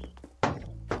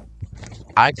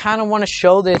 I kind of want to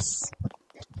show this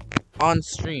on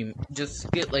stream.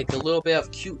 Just get, like, a little bit of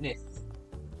cuteness.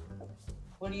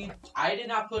 What are you... I did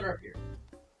not put her up here.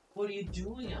 What are you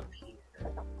doing up here?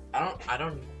 I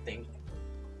don't think...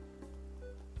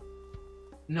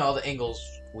 No, the angle's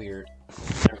weird.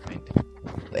 Never mind.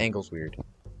 The angle's weird.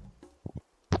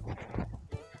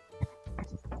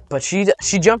 But she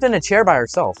jumped in a chair by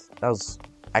herself. That was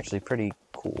actually pretty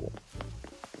cool.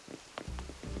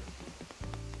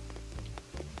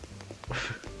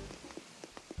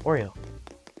 Oreo,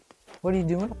 what are you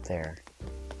doing up there?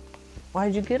 Why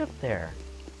did you get up there?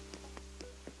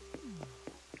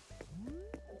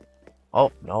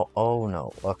 Oh, no. Oh,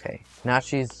 no. Okay. Now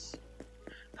she's...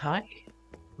 Hi.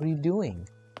 What are you doing?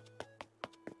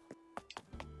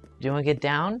 Do you want to get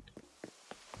down?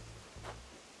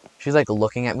 She's like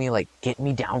looking at me like, get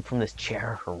me down from this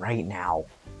chair right now.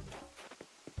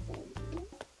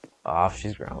 Oh,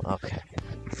 she's grown. Okay.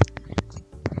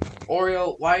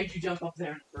 Oreo, why did you jump up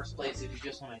there in the first place if you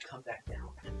just want to come back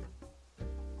down?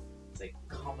 It's like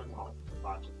common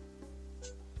logic.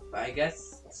 But I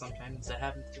guess sometimes that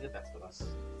happens to the best of us.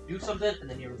 Do something and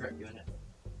then you regret doing it.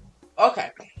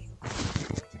 Okay.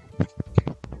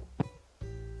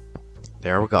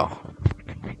 There we go.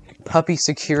 Puppy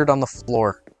secured on the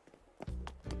floor.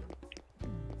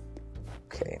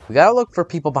 Okay, we gotta look for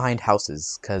people behind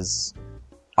houses, because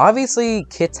obviously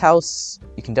Kit's house,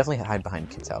 you can definitely hide behind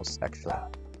Kit's house, actually.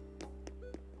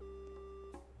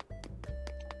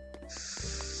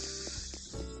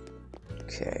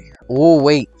 Okay. Oh,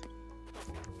 wait.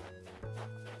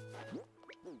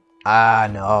 Ah,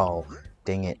 no.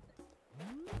 Dang it.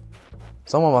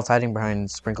 Someone was hiding behind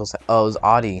Sprinkles. Oh, it was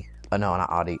Audie. Oh, no, not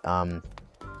Audie. I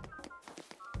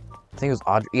think it was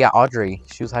Audrey. Yeah, Audrey.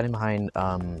 She was hiding behind,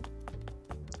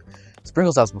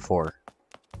 Sprinkles' house before.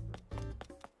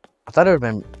 I thought it would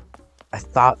have been... I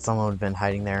thought someone would have been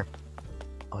hiding there.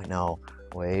 Oh, no.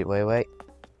 Wait, wait, wait.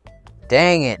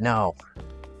 Dang it, no.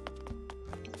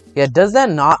 Yeah, does that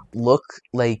not look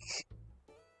like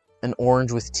an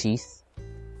orange with teeth?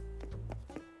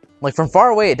 Like, from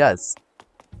far away, it does.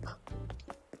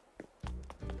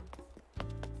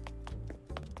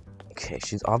 Okay,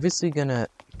 she's obviously gonna...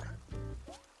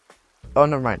 Oh,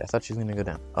 never mind. I thought she was gonna go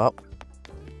down. Oh.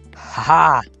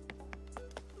 Haha!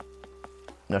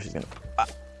 No, she's gonna...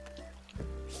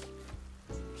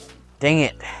 Dang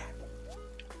it.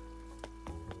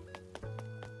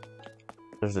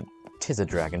 Tis a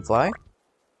dragonfly.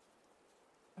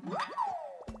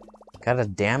 Got a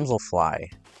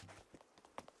damselfly.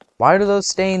 Why do those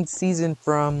stay in season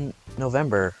from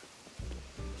November?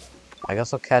 I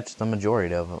guess I'll catch the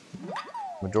majority of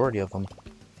them.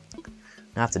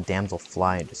 Now it's a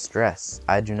damselfly in distress.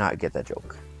 I do not get that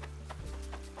joke.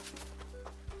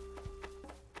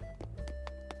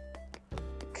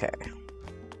 Okay.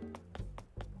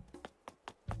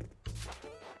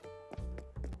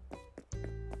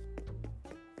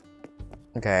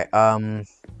 Okay,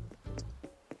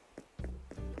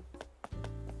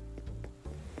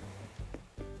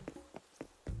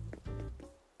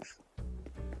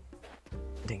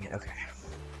 dang it, okay.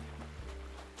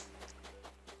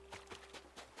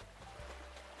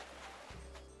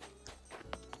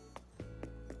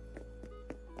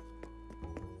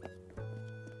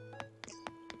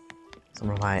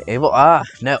 Somewhere behind Able. Ah,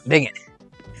 no, dang it.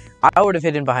 I would have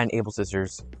hidden behind Able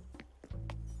Sisters.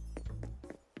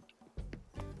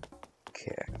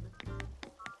 Okay.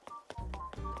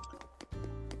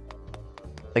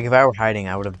 Like, if I were hiding,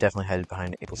 I would have definitely hidden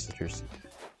behind Able Sisters.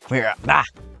 here. Ah.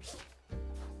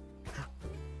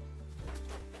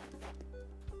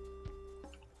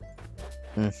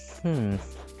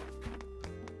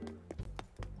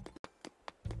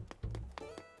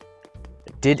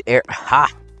 Did air... Ha!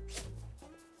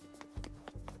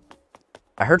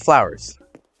 I heard flowers.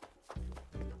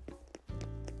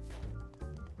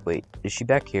 Wait, is she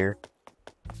back here?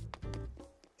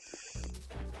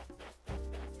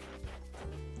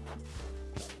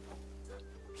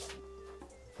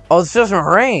 Oh, it's just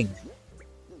meringue!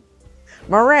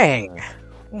 Meringue!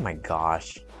 Oh my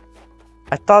gosh.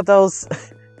 I thought that was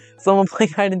someone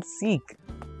playing hide and seek.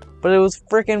 But it was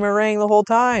freaking meringue the whole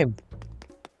time.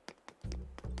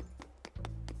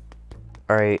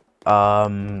 Alright,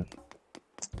 okay,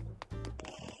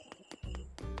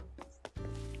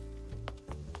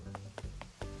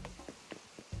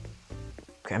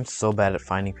 I'm so bad at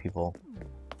finding people.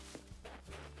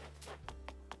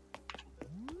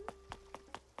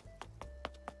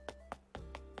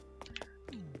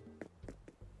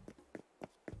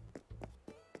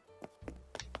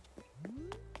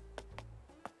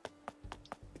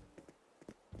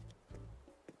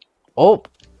 Oh,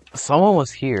 someone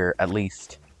was here, at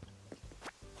least.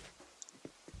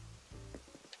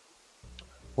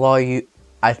 Well,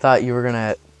 I thought you were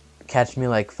gonna catch me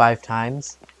like 5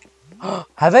 times.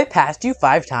 Have I passed you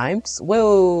 5 times?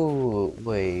 Whoa,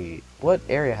 wait. What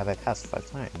area have I passed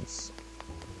 5 times?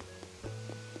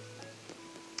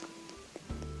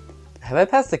 Have I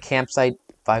passed the campsite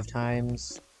 5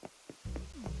 times?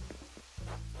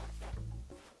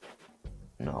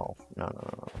 No.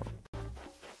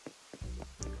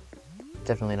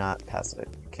 Definitely not past the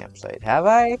campsite. Have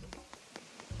I?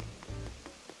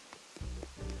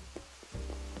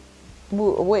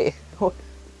 Wait.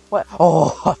 What?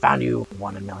 Oh, I found you.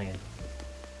 1 in a million.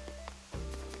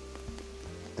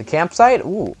 The campsite?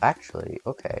 Ooh, actually,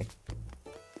 okay.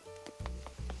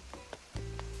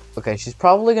 Okay, she's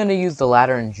probably gonna use the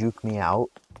ladder and juke me out.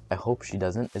 I hope she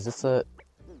doesn't. Is this a...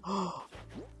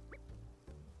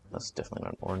 That's definitely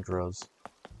not an orange rose.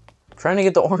 I'm trying to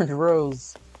get the orange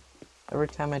rose. Every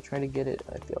time I try to get it,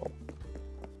 I feel...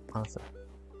 Honestly.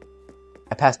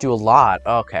 I passed you a lot.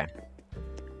 Okay.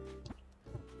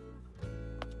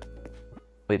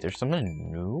 Wait, there's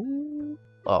something new?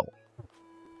 Oh.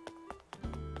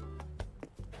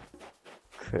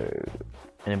 Okay.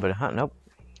 Anybody hunt? Nope.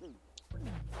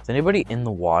 Is anybody in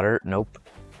the water? Nope.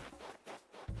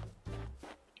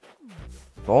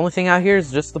 The only thing out here is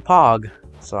just the pog.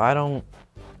 So I don't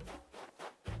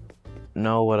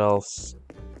know what else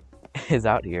is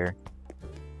out here.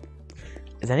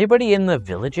 Is anybody in the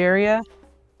village area?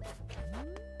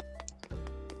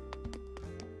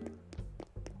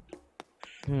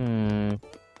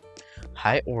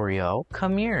 Hi, Oreo.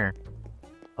 Come here.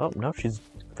 Oh, no, she's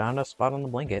found a spot on the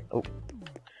blanket. Oh.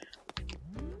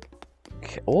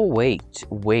 Okay. Oh, wait.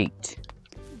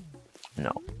 No,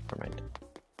 never mind.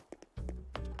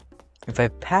 If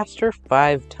I've passed her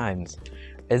 5 times,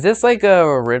 is this like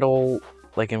a riddle,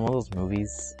 like in one of those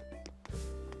movies?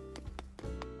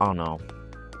 Oh no.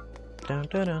 Dun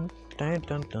dun dun dun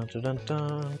dun dun dun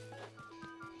dun.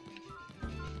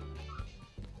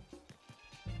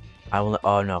 I will.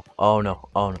 Oh no! Oh no!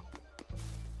 Oh no!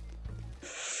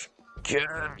 Get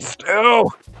still!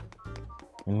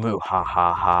 Moo ha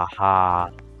ha ha ha!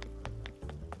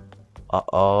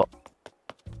 Uh-oh.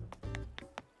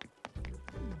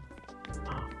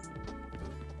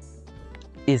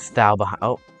 Is thou behind?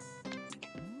 Oh.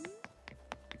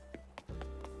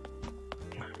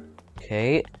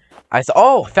 Okay. I saw.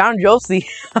 Oh, found Josie.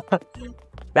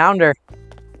 Found her.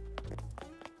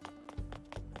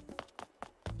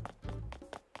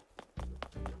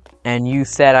 And you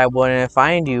said I wouldn't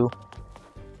find you.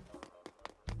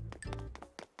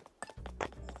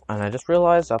 And I just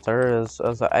realized that there is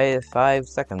 5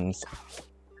 seconds.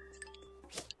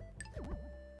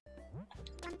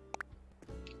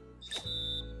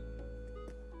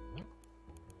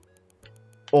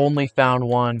 Only found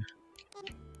 1.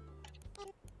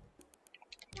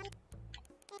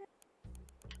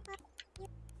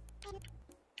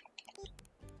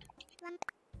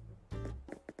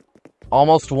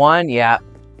 Almost 1? Yeah.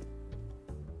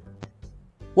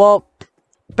 Well,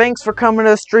 thanks for coming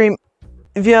to the stream.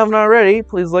 If you haven't already,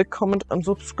 please like, comment, and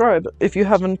subscribe if you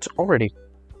haven't already.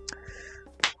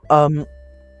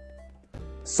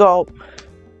 So,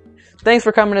 thanks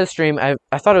for coming to the stream. I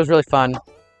thought it was really fun.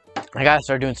 I gotta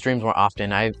start doing streams more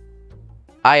often.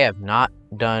 I have not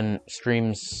done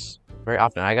streams very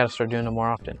often. I gotta start doing them more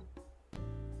often.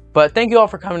 But thank you all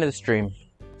for coming to the stream.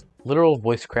 Literal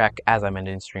voice crack as I'm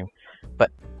ending stream.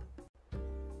 But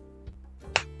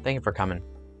thank you for coming.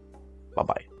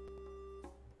 Bye-bye.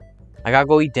 I gotta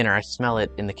go eat dinner. I smell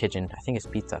it in the kitchen. I think it's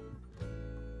pizza.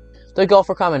 Thank you all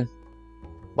for coming.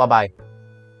 Bye-bye.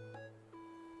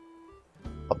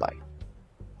 Bye-bye.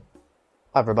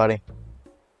 Bye, everybody.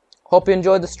 Hope you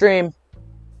enjoyed the stream.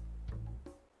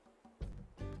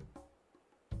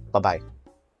 Bye-bye.